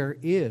where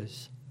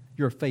is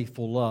your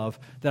faithful love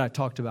that I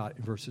talked about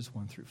in verses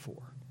 1 through 4?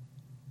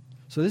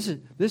 So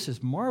this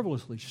is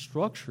marvelously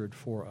structured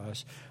for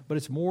us, but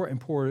it's more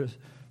important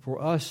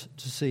for us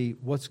to see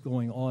what's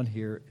going on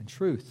here in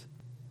truth.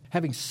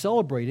 Having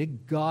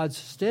celebrated God's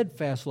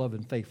steadfast love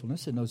and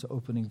faithfulness in those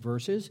opening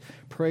verses,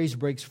 praise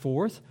breaks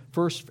forth,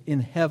 first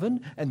in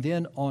heaven and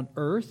then on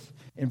earth,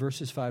 in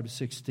verses 5 to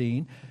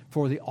 16,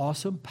 for the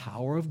awesome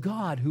power of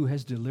God who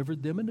has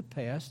delivered them in the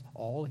past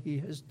all he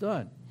has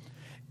done.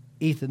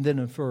 Ethan then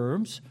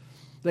affirms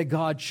that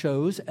God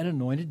chose and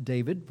anointed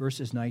David,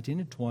 verses 19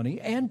 and 20,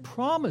 and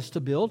promised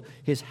to build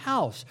his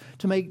house,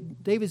 to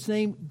make David's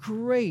name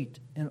great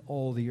in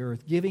all the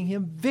earth, giving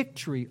him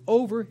victory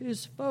over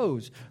his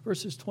foes,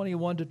 verses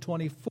 21 to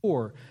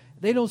 24.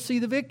 They don't see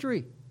the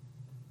victory.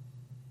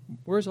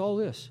 Where's all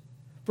this?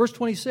 Verse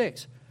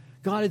 26,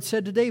 God had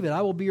said to David,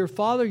 I will be your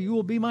father, you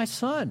will be my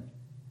son.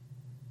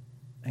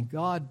 And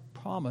God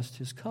promised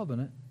his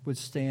covenant would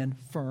stand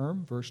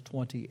firm, verse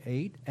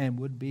 28, and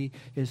would be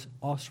his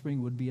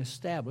offspring would be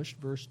established,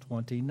 verse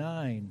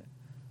 29.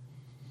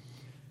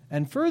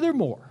 And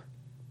furthermore,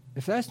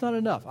 if that's not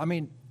enough,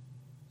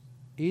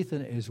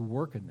 Ethan is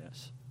working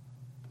this.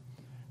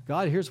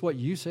 God, here's what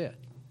you said.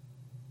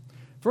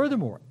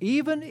 Furthermore,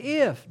 even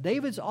if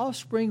David's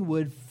offspring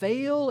would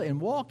fail in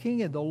walking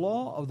in the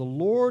law of the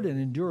Lord and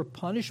endure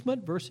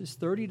punishment, verses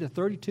 30 to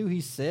 32,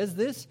 he says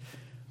this.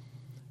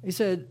 He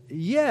said,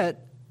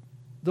 yet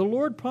the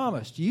Lord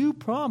promised, you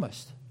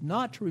promised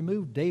not to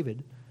remove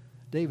David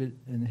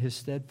in his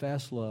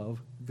steadfast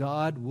love.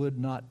 God would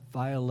not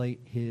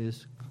violate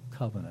his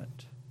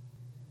covenant.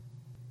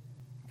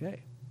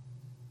 Okay.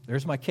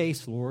 There's my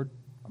case, Lord.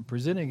 I'm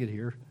presenting it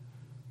here.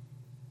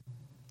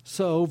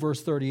 So,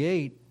 verse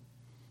 38,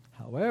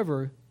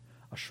 however,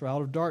 a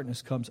shroud of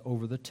darkness comes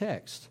over the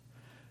text.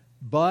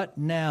 But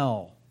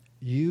now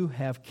you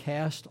have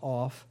cast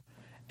off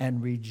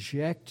and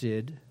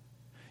rejected.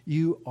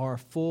 You are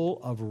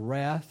full of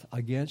wrath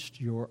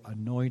against your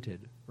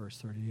anointed. Verse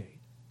 38.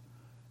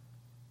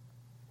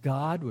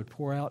 God would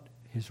pour out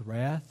his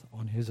wrath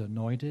on his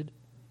anointed.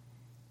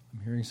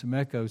 I'm hearing some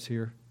echoes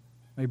here.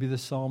 Maybe the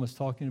psalm is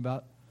talking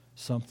about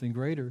something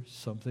greater,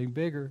 something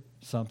bigger,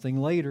 something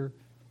later.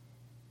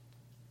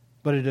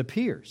 But it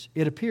appears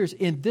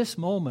in this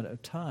moment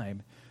of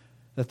time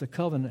that the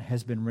covenant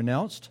has been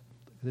renounced.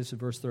 This is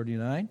verse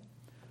 39.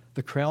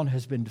 The crown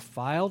has been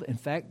defiled. In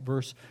fact,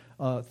 verse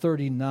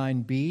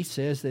 39b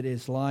says that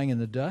it's lying in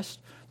the dust.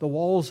 The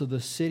walls of the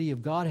city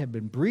of God have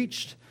been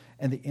breached,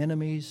 and the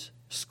enemies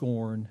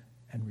scorn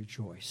and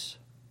rejoice.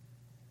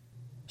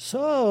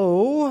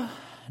 So,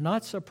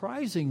 not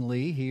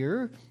surprisingly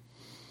here,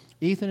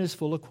 Ethan is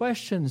full of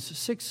questions,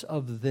 6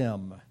 of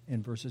them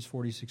in verses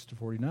 46 to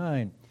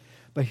 49.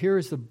 But here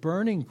is the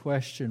burning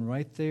question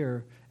right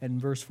there in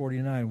verse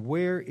 49.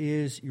 Where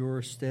is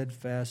your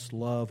steadfast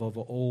love of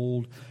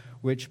old,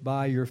 which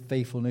by your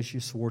faithfulness you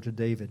swore to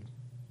David?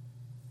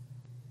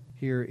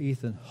 Here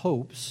Ethan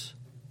hopes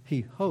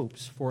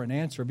for an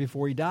answer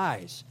before he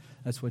dies.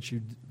 That's what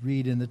you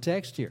read in the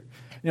text here.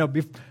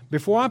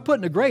 Before I'm put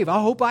in the grave,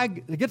 I hope I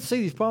get to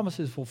see these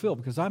promises fulfilled,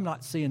 because I'm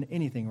not seeing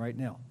anything right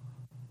now.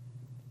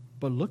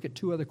 But look at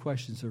 2 other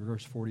questions in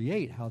verse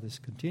 48, how this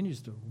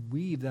continues to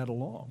weave that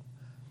along.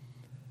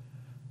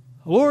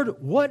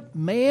 Lord, what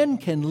man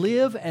can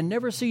live and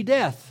never see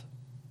death?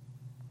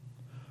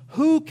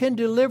 Who can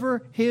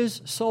deliver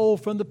his soul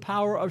from the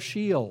power of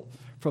Sheol,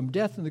 from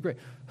death and the grave?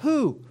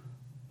 Who?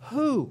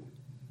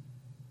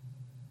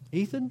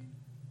 Ethan?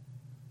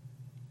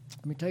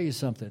 Let me tell you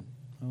something.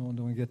 I don't want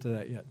to get to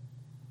that yet.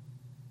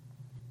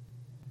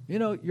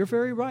 You're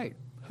very right.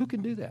 Who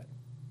can do that?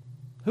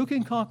 Who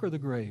can conquer the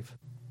grave?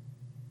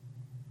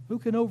 Who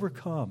can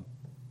overcome?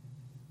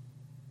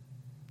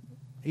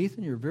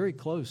 Ethan, you're very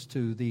close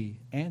to the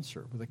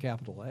answer with a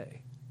capital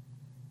A.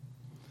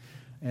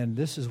 And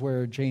this is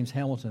where James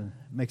Hamilton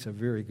makes a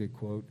very good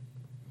quote.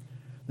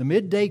 The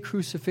midday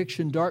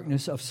crucifixion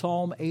darkness of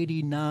Psalm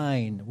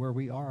 89, where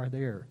we are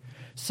there,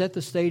 set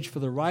the stage for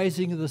the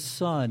rising of the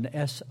sun,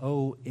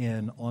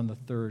 S-O-N, on the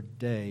third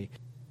day,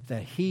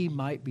 that he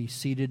might be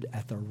seated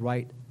at the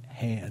right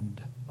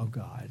hand of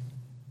God.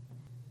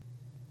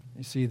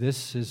 You see,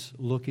 this is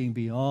looking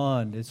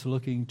beyond. It's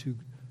looking to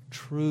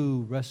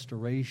true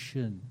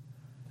restoration.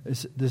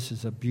 This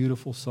is a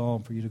beautiful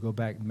psalm for you to go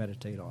back and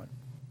meditate on.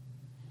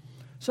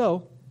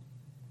 So,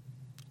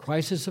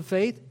 crisis of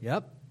faith?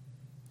 Yep.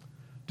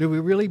 Do we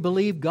really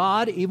believe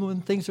God even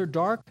when things are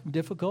dark and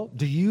difficult?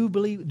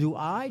 Do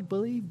I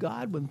believe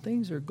God when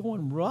things are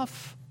going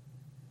rough?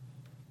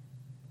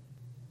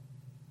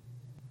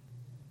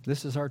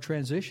 This is our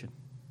transition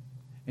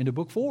into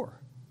book 4.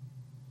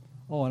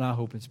 Oh, and I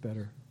hope it's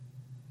better.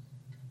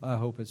 I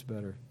hope it's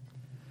better.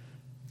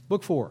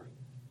 Book 4,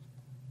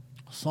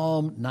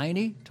 Psalm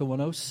 90 to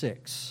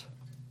 106.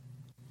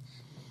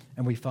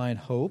 And we find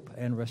hope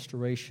and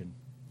restoration.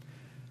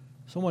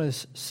 Someone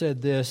has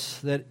said this,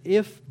 that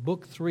if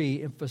Book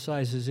 3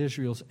 emphasizes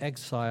Israel's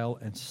exile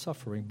and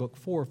suffering, Book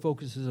 4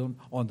 focuses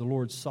on the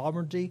Lord's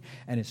sovereignty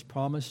and His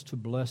promise to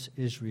bless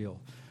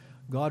Israel.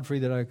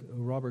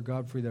 Robert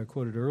Godfrey that I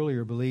quoted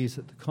earlier believes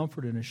that the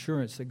comfort and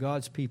assurance that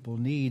God's people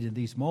need in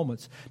these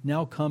moments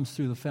now comes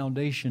through the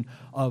foundation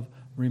of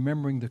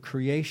remembering the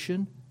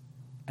creation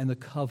and the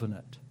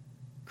covenant.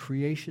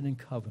 Creation and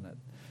covenant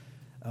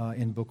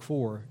in Book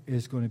 4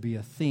 is going to be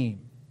a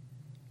theme.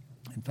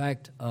 In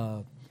fact,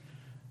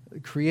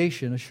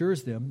 creation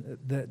assures them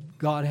that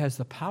God has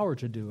the power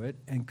to do it,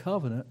 and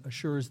covenant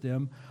assures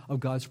them of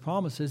God's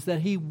promises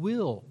that He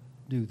will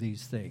do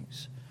these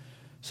things.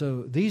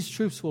 So these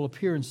truths will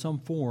appear in some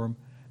form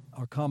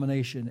or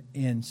combination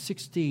in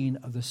 16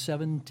 of the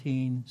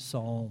 17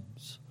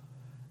 Psalms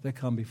that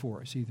come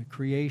before us, either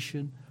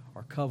creation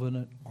or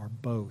covenant or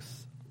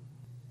both.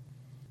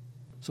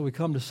 So we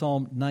come to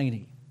Psalm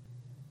 90.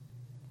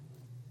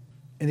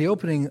 In the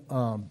opening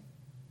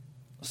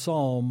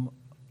psalm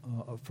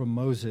from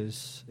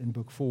Moses in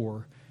Book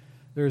 4,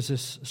 there's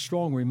this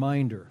strong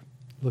reminder.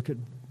 Look at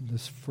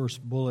this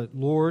first bullet.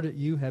 Lord,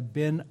 you have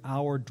been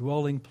our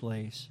dwelling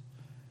place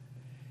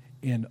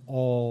in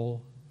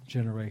all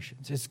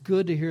generations. It's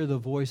good to hear the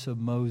voice of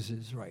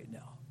Moses right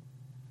now.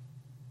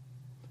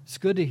 It's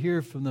good to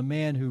hear from the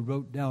man who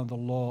wrote down the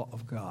law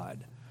of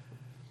God.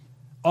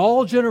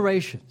 All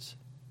generations.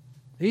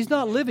 He's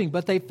not living,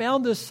 but they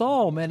found this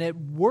psalm, and it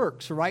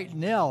works right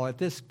now at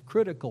this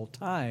critical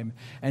time.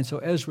 And so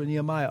Ezra,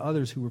 Nehemiah,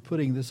 others who were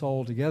putting this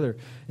all together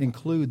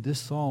include this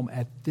psalm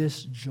at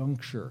this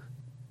juncture.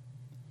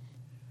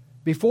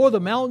 Before the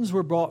mountains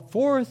were brought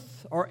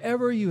forth, or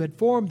ever you had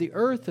formed the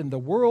earth and the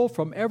world,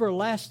 from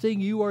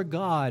everlasting you are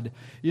God.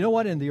 You know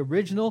what? In the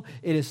original,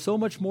 it is so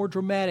much more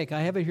dramatic.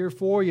 I have it here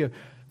for you.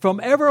 From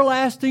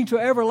everlasting to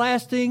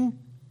everlasting,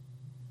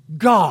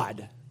 God.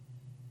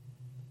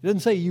 It doesn't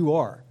say you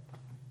are.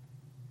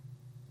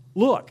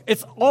 Look,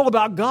 it's all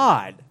about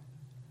God.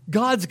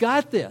 God's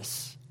got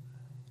this.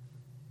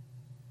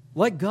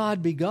 Let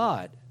God be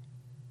God.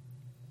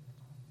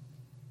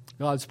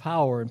 God's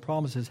power and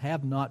promises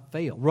have not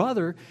failed.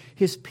 Rather,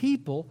 His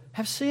people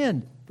have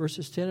sinned,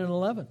 verses 10 and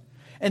 11.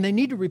 And they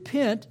need to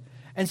repent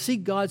and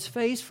seek God's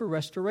face for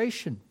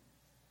restoration.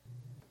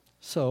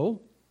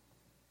 So,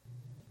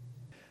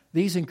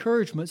 these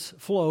encouragements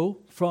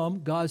flow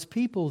from God's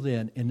people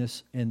then in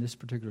this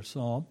particular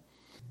psalm.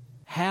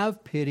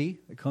 Have pity,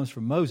 it comes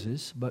from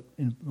Moses, but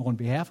on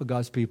behalf of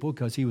God's people,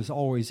 because he was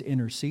always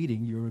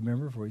interceding, you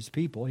remember, for his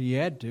people. He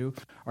had to,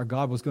 or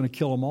God was going to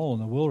kill them all in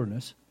the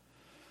wilderness.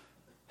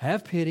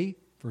 Have pity,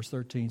 verse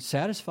 13.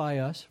 Satisfy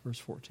us, verse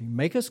 14.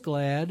 Make us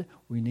glad.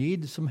 We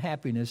need some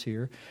happiness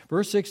here.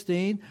 Verse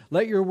 16,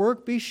 let your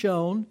work be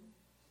shown.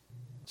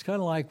 It's kind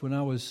of like when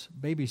I was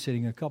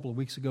babysitting a couple of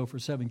weeks ago for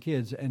 7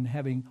 kids and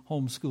having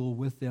homeschool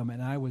with them,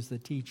 and I was the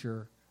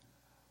teacher.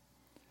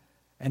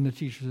 And the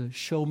teacher said,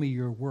 show me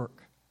your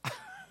work.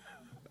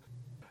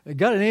 I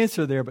got an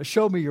answer there, but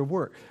show me your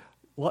work.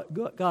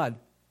 God,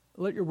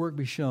 let your work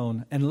be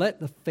shown, and let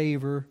the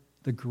favor,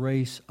 the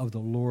grace of the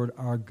Lord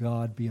our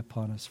God be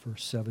upon us.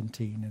 Verse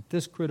 17. At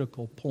this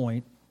critical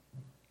point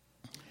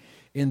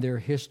in their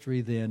history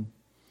then,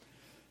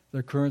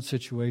 their current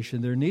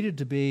situation, there needed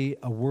to be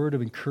a word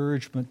of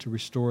encouragement to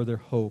restore their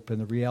hope. And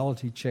the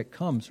reality check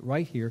comes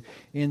right here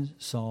in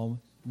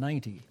Psalm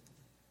 90.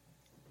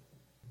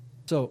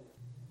 So,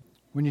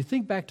 when you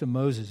think back to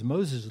Moses,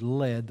 Moses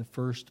led the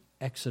first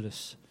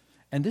Exodus.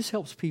 And this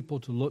helps people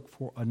to look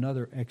for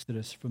another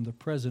Exodus from the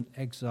present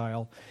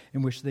exile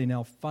in which they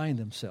now find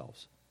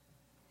themselves.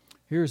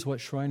 Here's what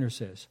Schreiner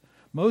says.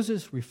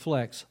 Moses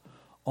reflects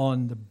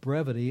on the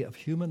brevity of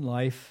human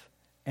life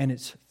and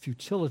its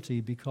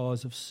futility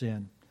because of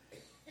sin.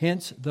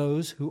 Hence,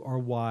 those who are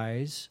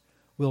wise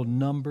will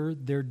number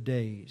their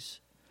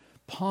days,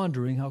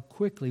 pondering how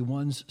quickly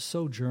one's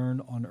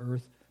sojourn on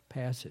earth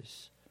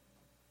passes.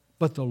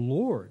 But the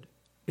Lord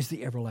is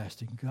the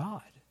everlasting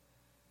God.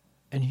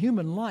 And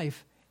human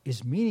life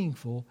is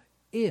meaningful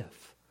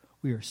if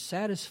we are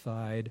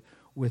satisfied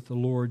with the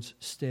Lord's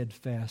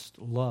steadfast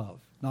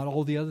love. Not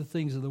all the other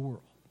things of the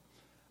world.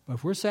 But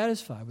if we're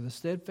satisfied with the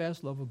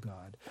steadfast love of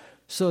God,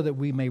 so that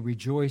we may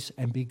rejoice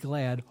and be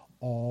glad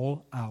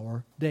all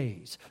our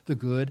days, the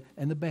good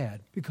and the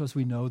bad, because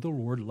we know the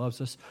Lord loves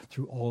us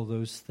through all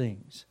those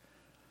things.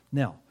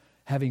 Now,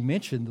 having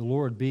mentioned the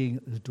Lord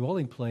being the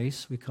dwelling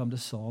place, we come to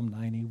Psalm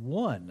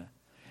 91.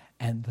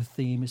 And the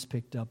theme is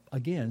picked up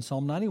again.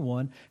 Psalm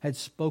 91 had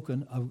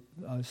spoken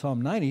of,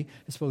 Psalm 90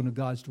 had spoken of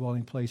God's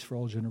dwelling place for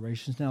all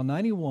generations. Now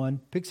 91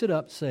 picks it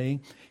up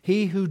saying,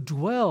 he who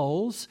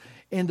dwells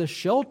in the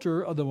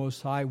shelter of the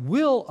Most High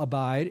will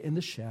abide in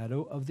the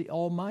shadow of the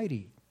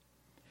Almighty.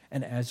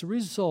 And as a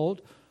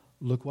result,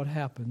 look what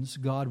happens.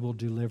 God will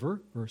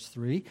deliver, verse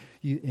 3.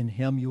 In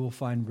Him you will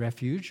find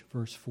refuge,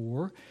 verse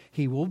 4.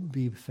 He will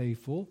be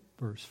faithful,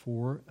 verse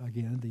 4,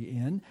 again, the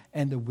end.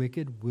 And the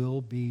wicked will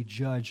be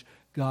judged.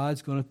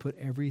 God's going to put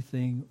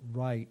everything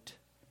right.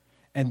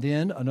 And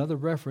then another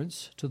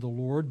reference to the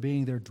Lord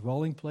being their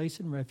dwelling place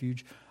and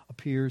refuge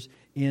appears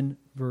in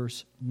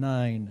verse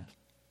 9.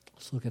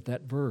 Let's look at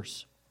that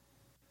verse.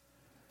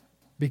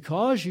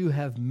 Because you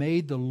have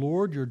made the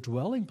Lord your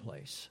dwelling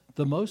place,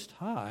 the Most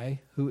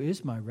High, who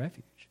is my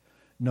refuge,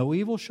 No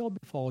evil shall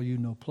befall you,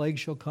 no plague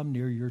shall come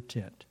near your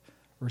tent.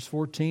 Verse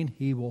 14,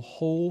 he will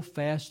hold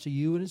fast to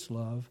you in his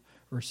love.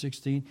 Verse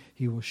 16,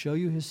 he will show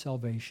you his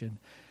salvation.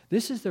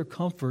 This is their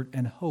comfort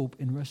and hope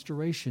in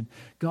restoration.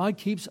 God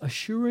keeps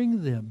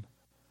assuring them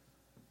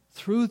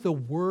through the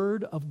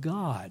Word of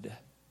God,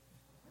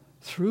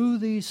 through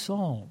these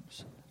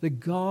Psalms, that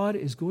God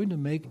is going to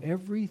make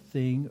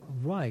everything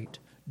right.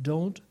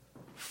 Don't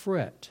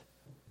fret.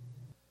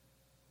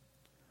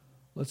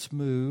 Let's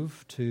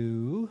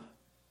go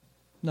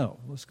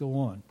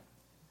on.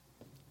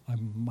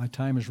 My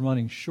time is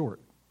running short,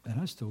 and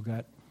I still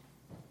got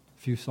a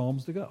few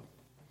Psalms to go.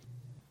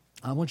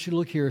 I want you to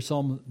look here.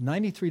 Psalm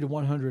 93 to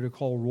 100 are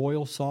called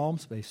royal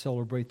psalms. They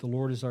celebrate the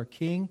Lord as our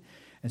King.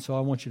 And so I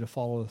want you to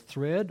follow a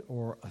thread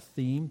or a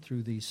theme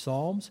through these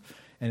psalms.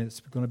 And it's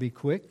going to be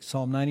quick.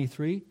 Psalm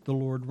 93, the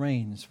Lord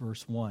reigns,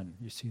 verse 1.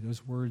 You see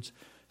those words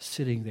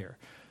sitting there.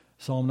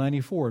 Psalm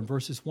 94, in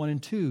verses 1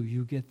 and 2,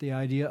 you get the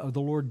idea of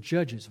the Lord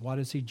judges. Why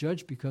does he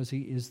judge? Because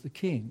he is the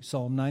King.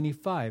 Psalm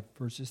 95,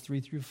 verses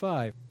 3 through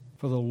 5.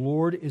 For the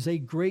Lord is a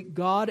great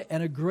God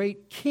and a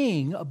great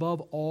King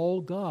above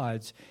all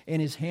gods. In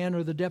his hand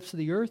are the depths of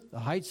the earth. The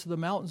heights of the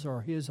mountains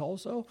are his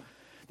also.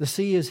 The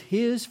sea is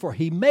his, for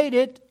he made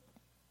it,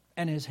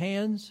 and his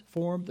hands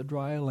formed the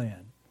dry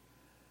land.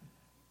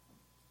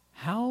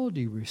 How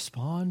do you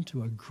respond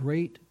to a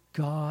great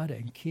God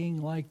and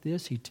King like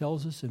this? He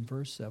tells us in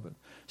verse 7.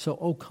 So,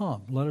 oh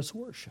come, let us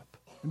worship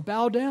and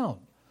bow down.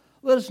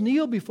 Let us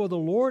kneel before the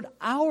Lord,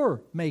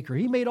 our Maker.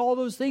 He made all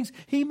those things.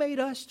 He made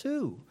us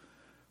too.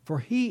 For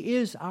he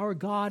is our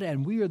God,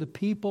 and we are the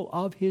people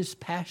of his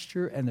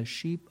pasture and the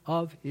sheep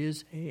of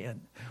his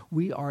hand.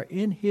 We are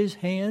in his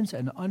hands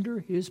and under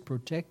his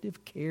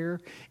protective care,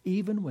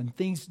 even when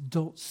things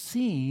don't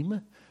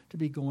seem to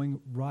be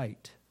going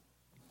right.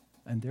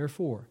 And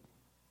therefore,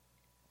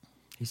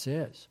 he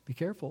says, be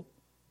careful.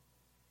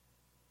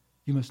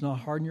 You must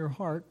not harden your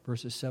heart,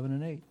 verses 7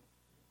 and 8.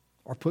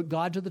 Or put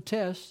God to the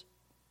test,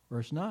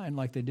 verse 9,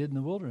 like they did in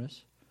the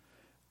wilderness.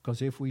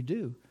 Because if we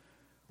do,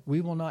 we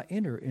will not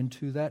enter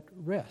into that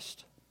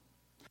rest.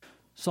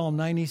 Psalm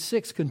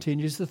 96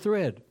 continues the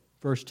thread.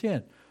 Verse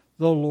 10,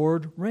 the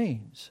Lord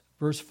reigns.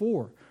 Verse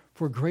 4,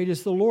 for great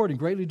is the Lord and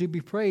greatly to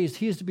be praised.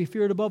 He is to be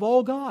feared above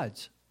all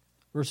gods.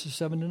 Verses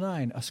 7 to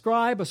 9,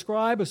 ascribe,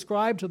 ascribe,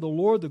 ascribe to the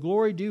Lord the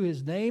glory due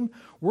his name.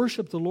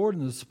 Worship the Lord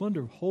in the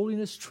splendor of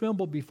holiness.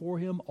 Tremble before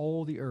him,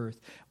 all the earth.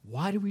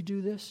 Why do we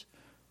do this?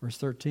 Verse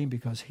 13,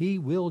 because he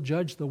will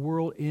judge the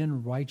world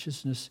in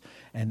righteousness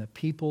and the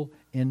people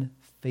in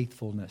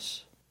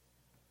faithfulness.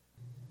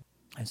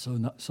 And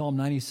so Psalm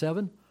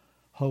 97,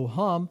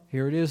 ho-hum,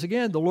 here it is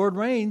again, the Lord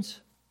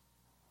reigns.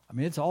 I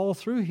mean, it's all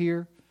through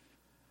here.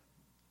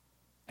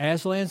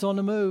 Aslan's on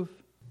the move.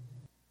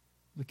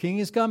 The King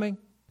is coming.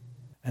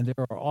 And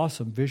there are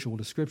awesome visual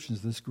descriptions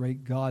of this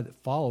great God that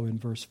follow in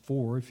verse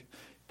 4. If you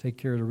take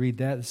care to read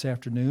that this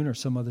afternoon or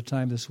some other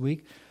time this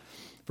week.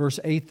 Verse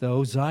 8,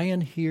 though,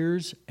 Zion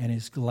hears and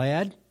is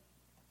glad,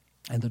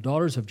 and the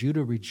daughters of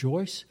Judah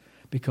rejoice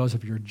because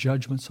of your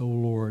judgments, O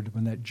Lord.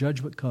 When that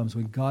judgment comes,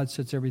 when God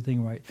sets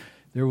everything right,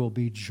 there will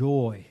be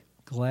joy,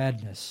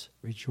 gladness,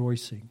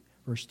 rejoicing.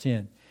 Verse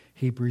 10,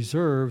 he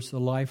preserves the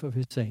life of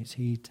his saints.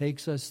 He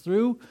takes us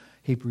through,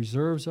 he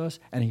preserves us,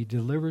 and he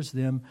delivers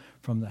them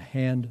from the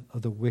hand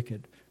of the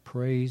wicked.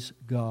 Praise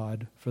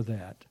God for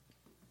that.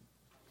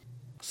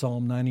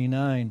 Psalm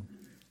 99,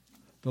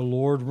 the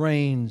Lord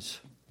reigns.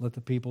 Let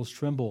the peoples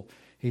tremble.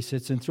 He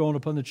sits enthroned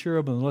upon the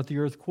cherubim. Let the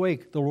earth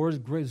quake. The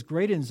Lord is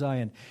great in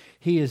Zion.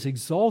 He is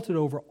exalted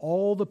over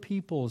all the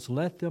peoples.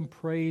 Let them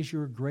praise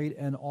your great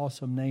and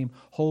awesome name.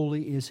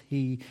 Holy is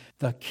he.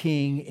 The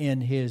King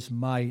in his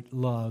might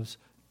loves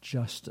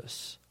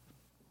justice.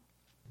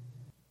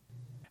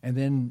 And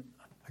then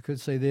I could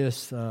say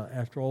this.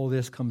 After all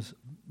this comes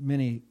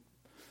many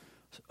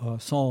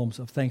psalms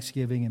of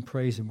thanksgiving and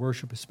praise and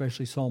worship,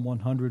 especially Psalm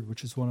 100,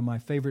 which is one of my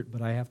favorite,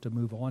 but I have to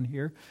move on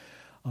here.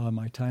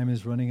 My time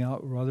is running out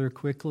rather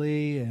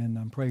quickly, and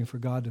I'm praying for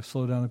God to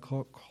slow down the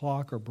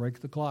clock or break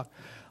the clock.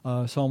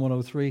 Psalm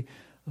 103,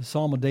 the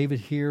Psalm of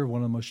David here,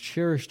 one of the most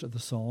cherished of the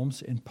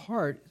Psalms. In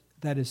part,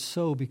 that is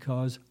so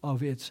because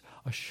of its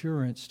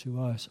assurance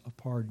to us of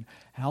pardon.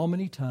 How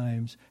many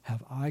times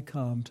have I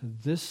come to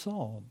this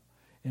Psalm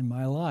in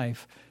my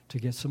life to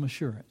get some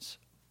assurance?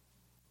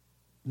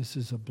 This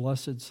is a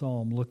blessed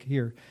Psalm. Look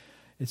here.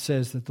 It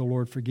says that the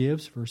Lord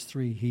forgives, verse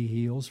 3. He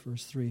heals,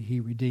 verse 3. He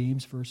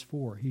redeems, verse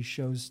 4. He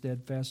shows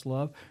steadfast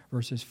love,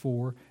 verses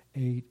 4,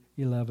 8,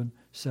 11,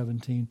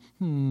 17.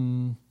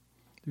 Do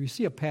you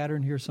see a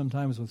pattern here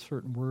sometimes with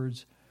certain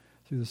words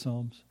through the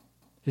Psalms?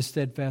 His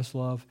steadfast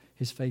love,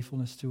 his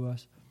faithfulness to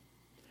us.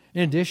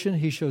 In addition,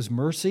 he shows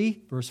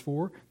mercy, verse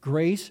 4,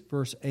 grace,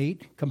 verse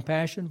 8,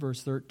 compassion,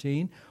 verse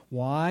 13.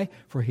 Why?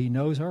 For he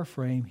knows our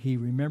frame. He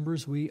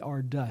remembers we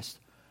are dust.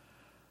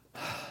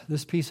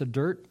 This piece of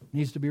dirt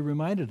needs to be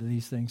reminded of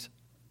these things.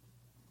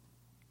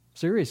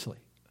 Seriously.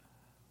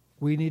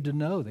 We need to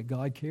know that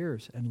God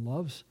cares and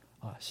loves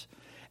us.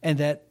 And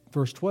that,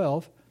 verse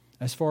 12,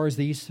 as far as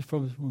the east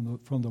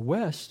from the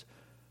west,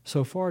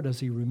 so far does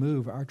he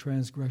remove our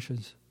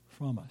transgressions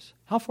from us.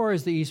 How far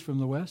is the east from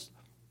the west?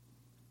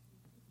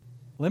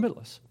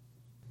 Limitless.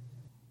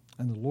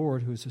 And the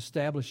Lord, who has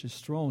established his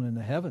throne in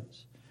the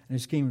heavens, and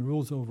his kingdom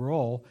rules over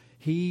all,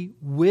 he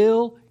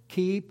will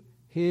keep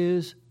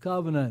his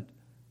covenant.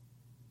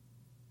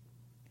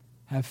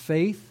 Have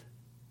faith,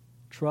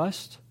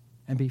 trust,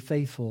 and be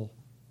faithful.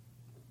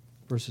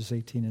 Verses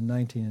 18 and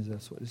 19 is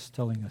that's what it's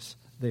telling us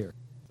there.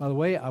 By the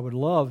way, I would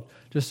love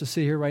just to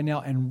sit here right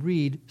now and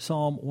read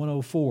Psalm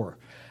 104.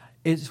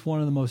 It's one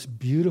of the most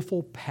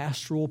beautiful,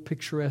 pastoral,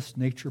 picturesque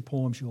nature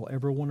poems you'll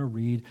ever want to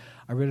read.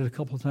 I read it a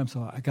couple of times,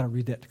 so I got to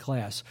read that to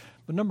class.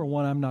 But number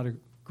one, I'm not a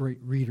great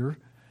reader.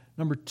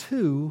 Number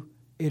two,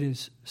 it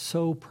is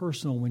so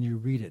personal when you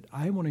read it.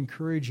 I want to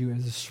encourage you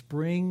as the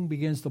spring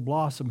begins to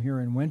blossom here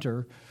in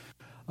winter,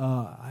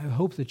 I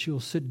hope that you'll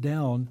sit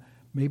down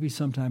maybe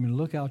sometime and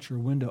look out your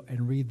window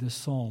and read this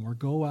psalm, or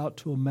go out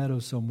to a meadow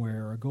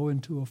somewhere, or go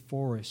into a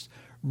forest.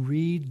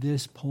 Read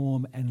this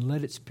poem and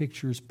let its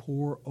pictures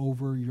pour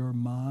over your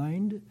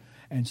mind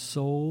and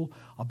soul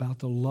about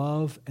the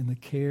love and the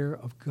care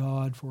of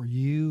God for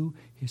you,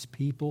 his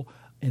people,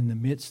 in the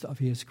midst of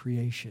his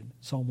creation.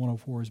 Psalm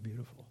 104 is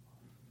beautiful.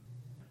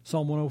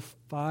 Psalm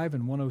 105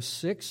 and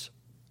 106,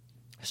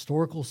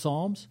 historical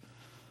psalms.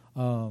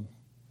 Let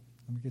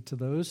me get to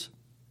those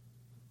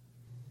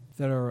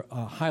that are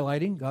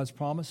highlighting God's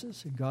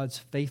promises and God's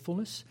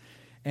faithfulness.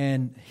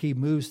 And he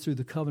moves through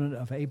the covenant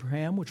of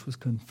Abraham, which was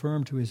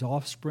confirmed to his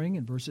offspring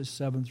in verses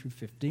 7 through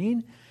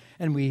 15.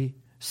 And we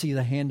see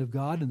the hand of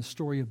God in the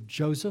story of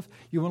Joseph.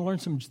 You want to learn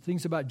some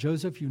things about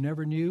Joseph you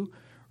never knew?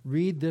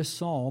 Read this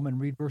psalm and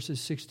read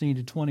verses 16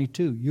 to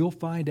 22. You'll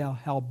find out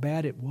how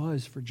bad it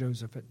was for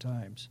Joseph at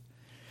times.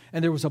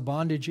 And there was a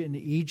bondage in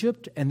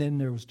Egypt, and then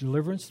there was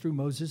deliverance through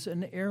Moses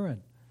and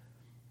Aaron.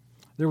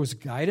 There was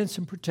guidance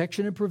and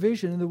protection and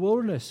provision in the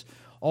wilderness,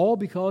 all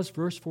because,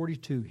 verse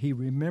 42, he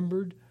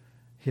remembered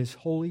his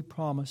holy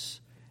promise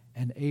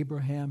and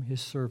Abraham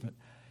his servant.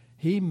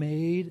 He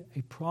made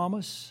a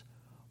promise,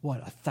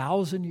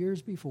 1,000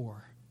 years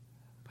before.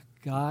 But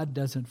God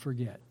doesn't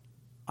forget.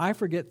 I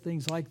forget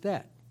things like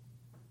that.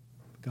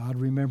 God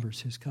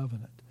remembers his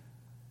covenant.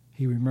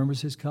 He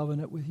remembers his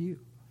covenant with you,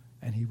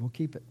 and he will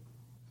keep it.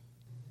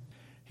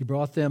 He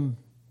brought them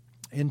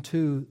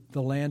into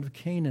the land of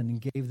Canaan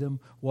and gave them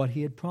what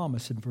he had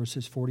promised in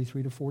verses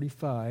 43 to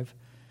 45.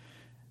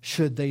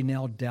 Should they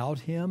now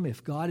doubt him?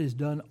 If God has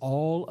done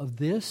all of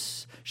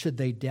this, should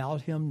they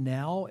doubt him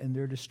now in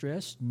their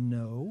distress?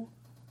 No.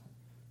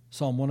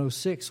 Psalm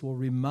 106 will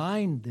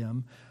remind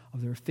them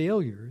of their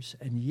failures,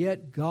 and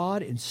yet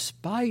God, in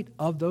spite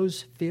of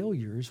those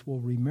failures, will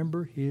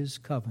remember his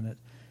covenant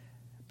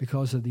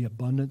because of the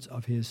abundance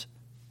of his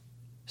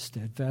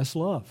steadfast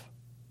love.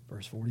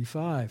 Verse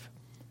 45.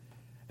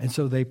 And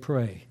so they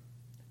pray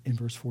in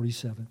verse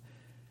 47.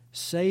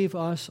 Save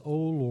us, O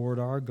Lord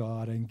our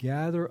God, and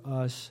gather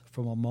us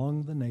from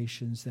among the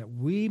nations, that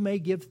we may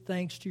give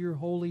thanks to your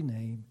holy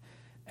name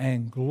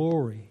and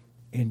glory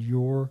in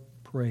your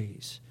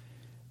praise.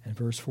 And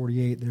verse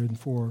 48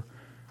 therefore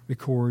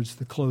records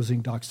the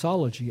closing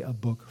doxology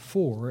of Book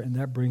 4, and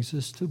that brings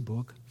us to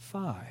Book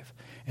 5.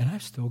 And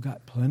I've still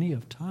got plenty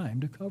of time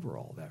to cover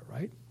all that,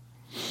 right?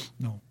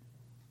 No.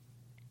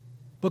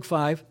 Book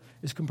 5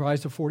 is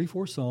comprised of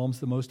 44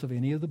 psalms, the most of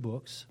any of the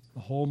books.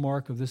 The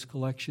hallmark of this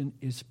collection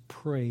is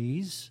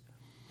praise.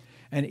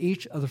 And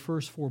each of the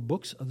first 4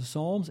 books of the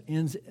Psalms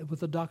ends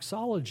with a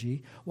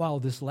doxology, while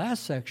this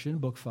last section,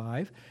 Book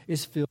 5,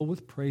 is filled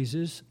with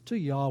praises to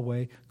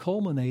Yahweh,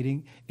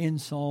 culminating in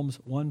Psalms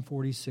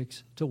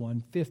 146 to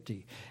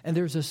 150. And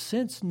there's a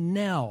sense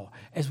now,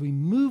 as we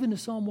move into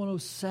Psalm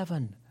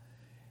 107,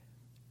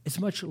 it's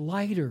much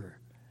lighter.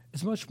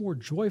 It's much more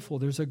joyful.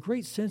 There's a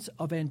great sense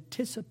of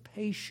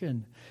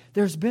anticipation.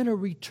 There's been a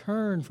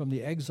return from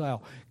the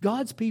exile.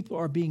 God's people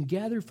are being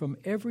gathered from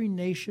every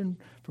nation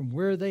from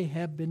where they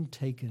have been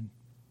taken.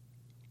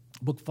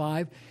 Book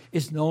 5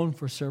 is known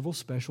for several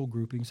special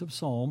groupings of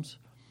psalms.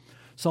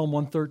 Psalm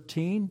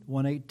 113,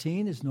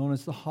 118 is known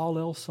as the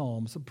Hallel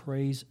Psalms, the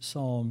praise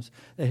psalms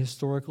that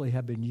historically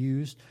have been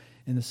used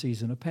in the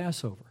season of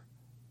Passover.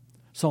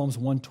 Psalms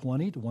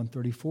 120 to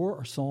 134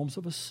 are psalms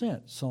of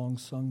ascent,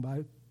 songs sung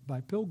by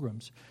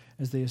pilgrims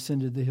as they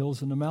ascended the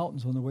hills and the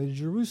mountains on their way to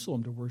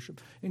Jerusalem to worship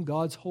in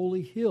God's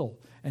holy hill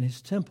and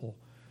his temple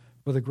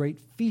for the great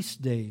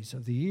feast days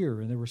of the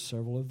year, and there were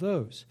several of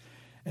those.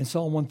 And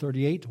Psalm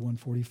 138 to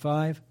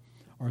 145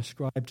 are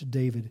ascribed to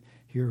David.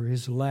 Here are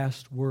his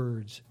last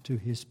words to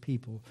his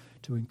people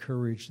to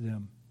encourage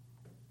them.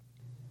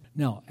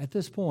 Now, at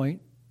this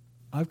point,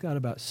 I've got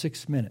about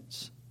 6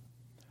 minutes.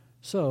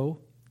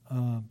 So,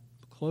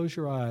 close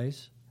your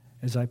eyes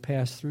as I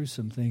pass through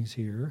some things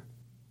here.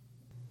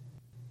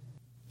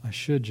 I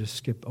should just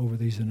skip over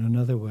these in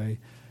another way.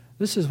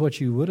 This is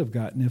what you would have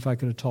gotten if I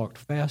could have talked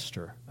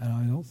faster, and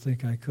I don't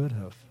think I could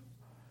have.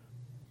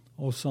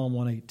 Oh, Psalm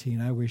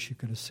 118, I wish you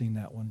could have seen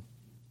that one.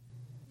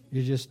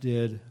 You just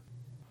did.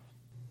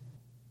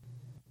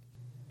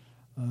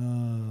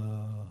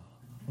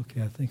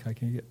 Okay, I think I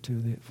can get to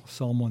the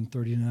Psalm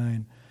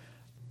 139.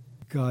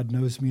 God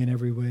knows me in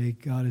every way.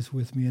 God is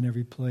with me in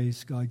every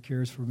place. God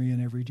cares for me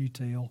in every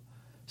detail.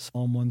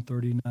 Psalm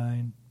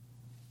 139.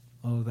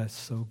 Oh, that's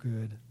so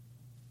good.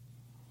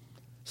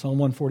 Psalm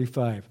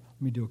 145. Let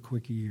me do a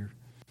quickie here.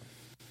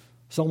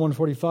 Psalm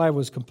 145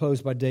 was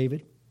composed by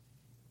David.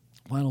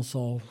 Final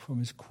psalm from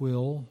his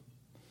quill,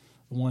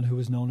 the one who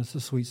was known as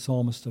the sweet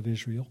psalmist of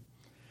Israel.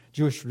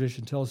 Jewish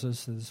tradition tells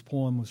us that this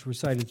poem was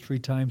recited 3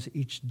 times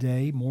each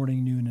day,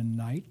 morning, noon, and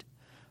night,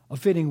 a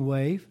fitting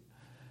way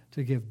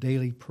to give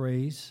daily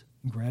praise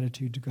and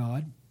gratitude to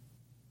God.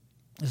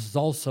 This is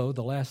also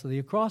the last of the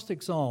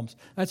acrostic psalms.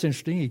 That's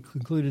interesting. He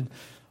concluded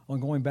on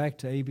going back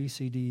to A, B,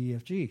 C, D, E,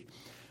 F, G.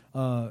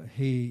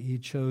 He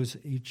chose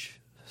each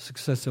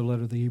successive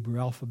letter of the Hebrew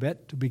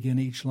alphabet to begin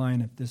each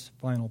line of this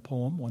final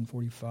poem,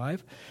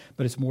 145.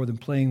 But it's more than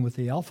playing with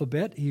the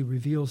alphabet. He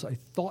reveals a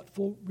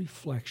thoughtful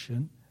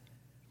reflection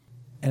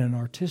and an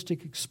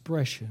artistic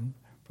expression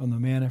from the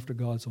man after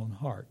God's own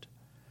heart.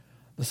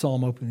 The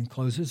psalm opening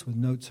closes with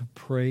notes of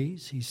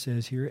praise. He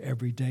says here,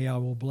 every day I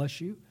will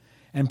bless you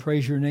and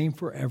praise your name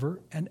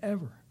forever and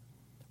ever.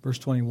 Verse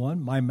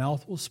 21, my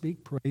mouth will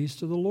speak praise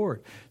to the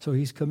Lord. So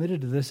he's committed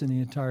to this in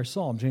the entire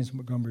psalm. James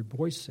Montgomery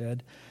Boyce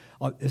said,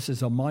 this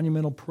is a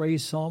monumental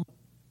praise psalm,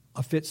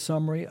 a fit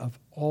summary of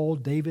all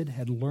David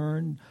had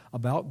learned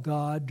about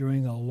God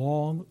during a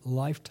long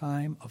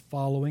lifetime of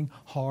following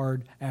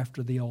hard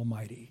after the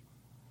Almighty.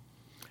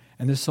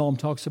 And this psalm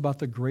talks about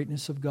the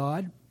greatness of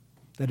God,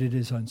 that it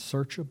is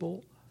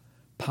unsearchable,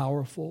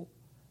 powerful,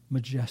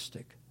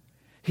 majestic.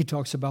 He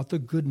talks about the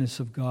goodness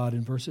of God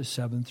in verses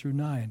 7 through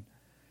 9,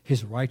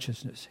 his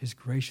righteousness, his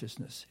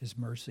graciousness, his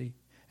mercy,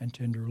 and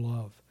tender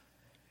love.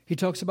 He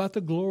talks about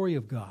the glory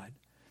of God,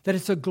 that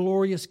it's a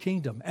glorious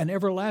kingdom, an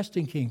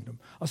everlasting kingdom,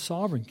 a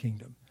sovereign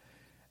kingdom.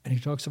 And he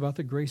talks about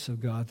the grace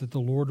of God, that the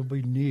Lord will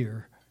be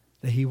near,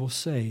 that he will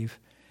save,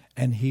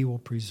 and he will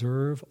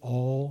preserve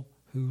all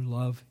who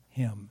love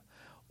him.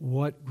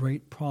 What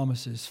great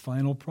promises,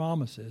 final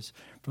promises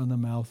from the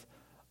mouth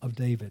of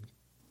David.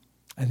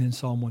 And then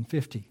Psalm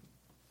 150.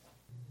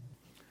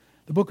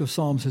 The book of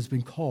Psalms has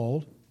been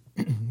called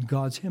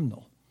God's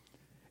hymnal.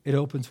 It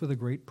opens with a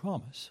great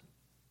promise.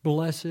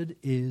 Blessed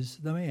is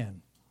the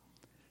man,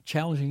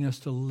 challenging us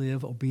to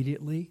live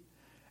obediently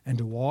and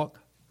to walk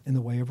in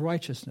the way of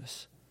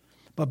righteousness.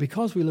 But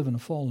because we live in a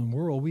fallen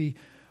world,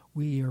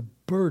 we are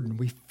burdened.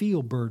 We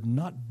feel burdened,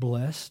 not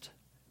blessed.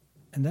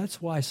 And that's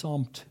why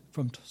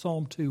from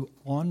Psalm 2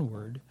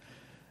 onward,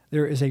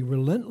 there is a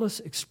relentless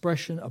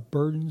expression of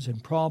burdens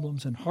and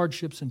problems and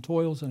hardships and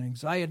toils and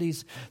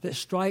anxieties that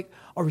strike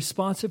a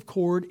responsive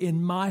chord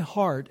in my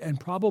heart and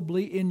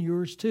probably in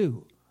yours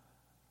too.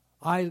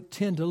 I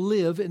tend to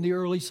live in the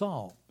early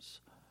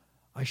Psalms.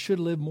 I should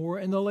live more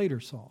in the later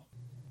Psalm.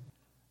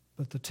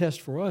 But the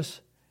test for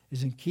us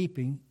is in keep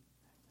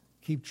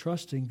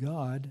trusting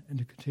God and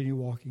to continue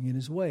walking in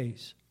his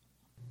ways.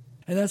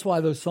 And that's why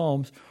those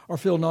Psalms are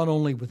filled not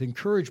only with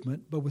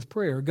encouragement, but with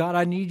prayer. God,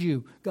 I need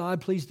you. God,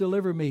 please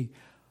deliver me.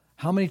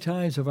 How many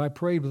times have I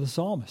prayed with a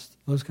psalmist?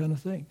 Those kind of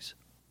things.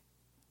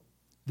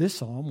 This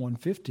Psalm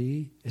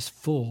 150 is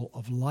full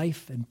of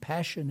life and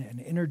passion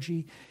and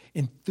energy,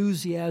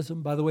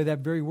 enthusiasm. By the way, that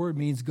very word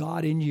means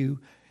God in you,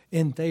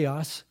 in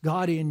theos.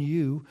 God in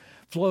you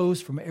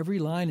flows from every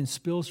line and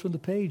spills from the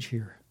page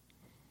here.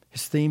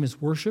 His theme is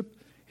worship.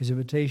 His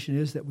invitation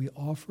is that we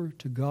offer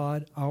to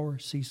God our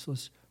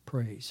ceaseless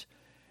praise.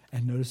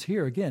 And notice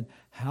here again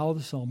how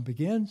the psalm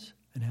begins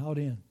and how it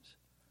ends.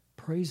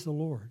 Praise the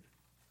Lord.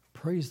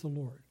 Praise the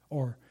Lord.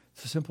 Or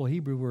the simple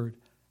Hebrew word,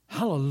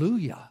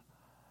 hallelujah.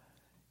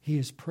 He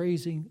is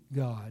praising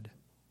God.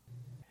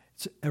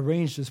 It's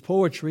arranged as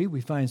poetry. We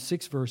find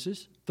 6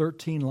 verses,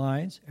 13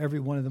 lines.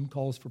 Every one of them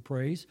calls for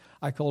praise.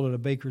 I call it a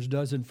baker's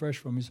dozen fresh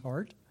from his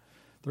heart.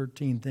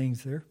 13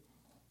 things there.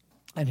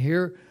 And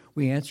here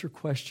we answer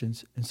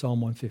questions in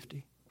Psalm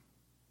 150.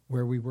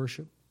 Where we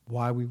worship,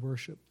 why we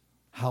worship,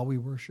 how we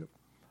worship,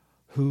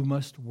 who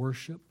must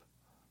worship.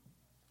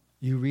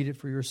 You read it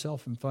for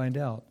yourself and find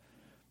out.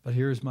 But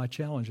here's my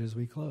challenge as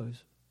we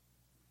close.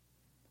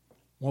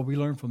 What we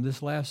learn from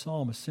this last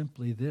psalm is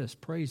simply this: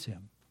 praise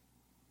him.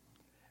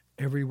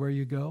 Everywhere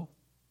you go,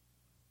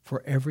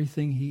 for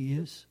everything he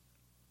is,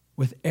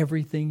 with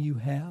everything you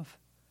have,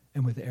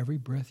 and with every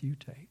breath you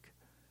take.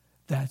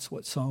 That's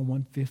what Psalm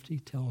 150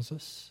 tells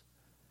us.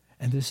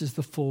 And this is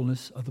the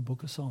fullness of the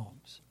book of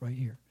Psalms right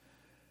here.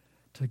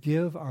 To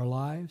give our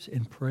lives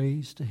in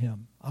praise to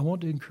him. I want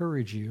to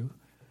encourage you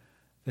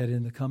that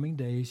in the coming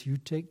days, you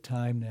take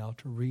time now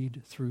to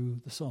read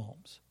through the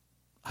Psalms.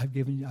 I've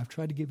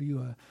tried to give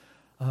you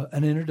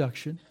an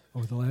introduction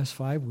over the last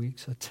 5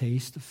 weeks, a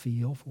taste, a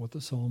feel for what the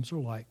Psalms are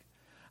like.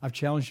 I've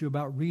challenged you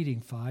about reading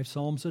 5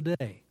 Psalms a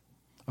day,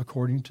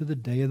 according to the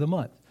day of the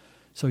month.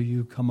 So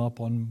you come up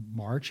on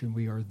March, and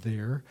we are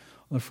there.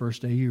 On the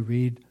first day, you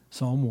read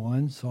Psalm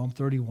 1, Psalm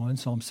 31,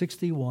 Psalm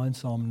 61,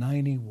 Psalm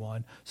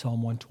 91,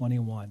 Psalm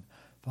 121.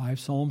 5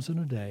 Psalms in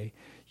a day.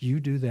 You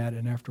do that,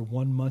 and after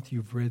 1 month,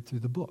 you've read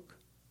through the book.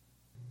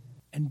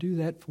 And do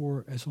that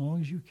for as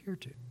long as you care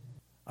to.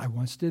 I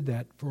once did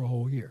that for a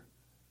whole year,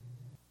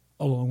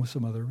 along with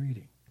some other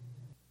reading.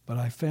 But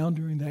I found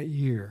during that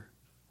year,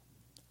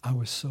 I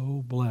was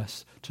so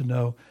blessed to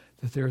know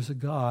that there's a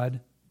God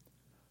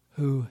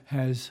who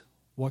has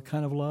what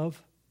kind of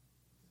love?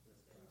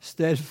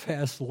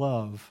 Steadfast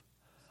love.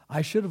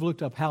 I should have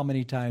looked up how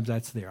many times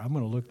that's there. I'm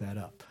going to look that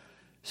up.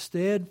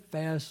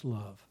 Steadfast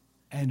love.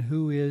 And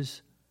who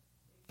is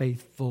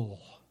faithful?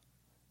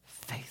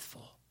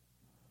 Faithful.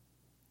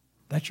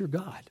 That's your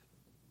God.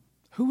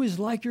 Who is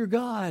like your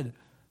God?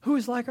 Who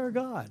is like our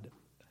God?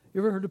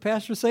 You ever heard a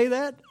pastor say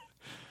that?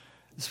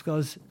 It's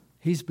because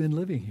he's been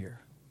living here.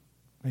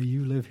 May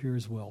you live here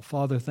as well.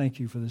 Father, thank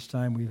you for this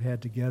time we've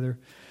had together.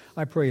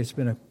 I pray it's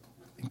been an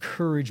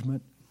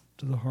encouragement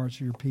to the hearts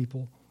of your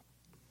people.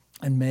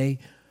 And may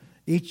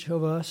each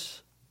of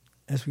us,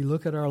 as we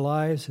look at our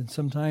lives, and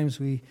sometimes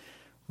we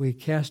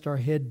cast our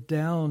head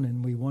down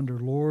and we wonder,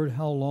 Lord,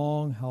 how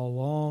long, how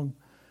long?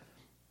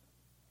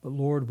 But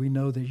Lord, we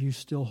know that you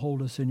still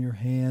hold us in your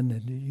hand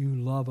and that you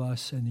love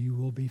us and you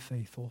will be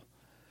faithful.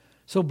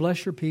 So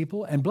bless your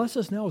people and bless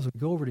us now as we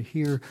go over to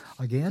hear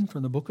again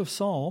from the book of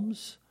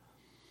Psalms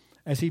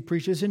as he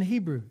preaches in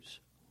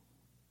Hebrews.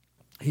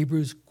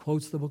 Hebrews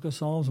quotes the book of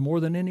Psalms more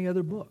than any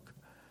other book.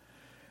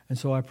 And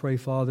so I pray,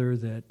 Father,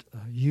 that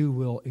you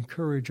will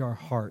encourage our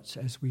hearts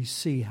as we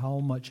see how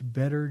much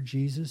better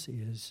Jesus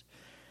is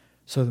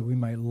so that we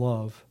might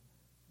love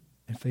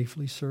and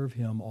faithfully serve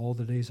him all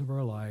the days of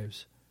our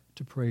lives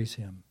to praise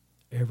him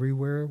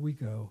everywhere we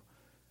go,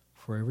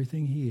 for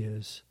everything he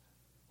is,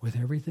 with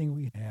everything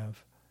we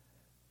have,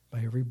 by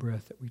every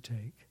breath that we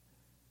take.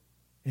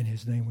 In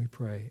his name we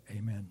pray.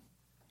 Amen.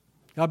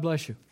 God bless you.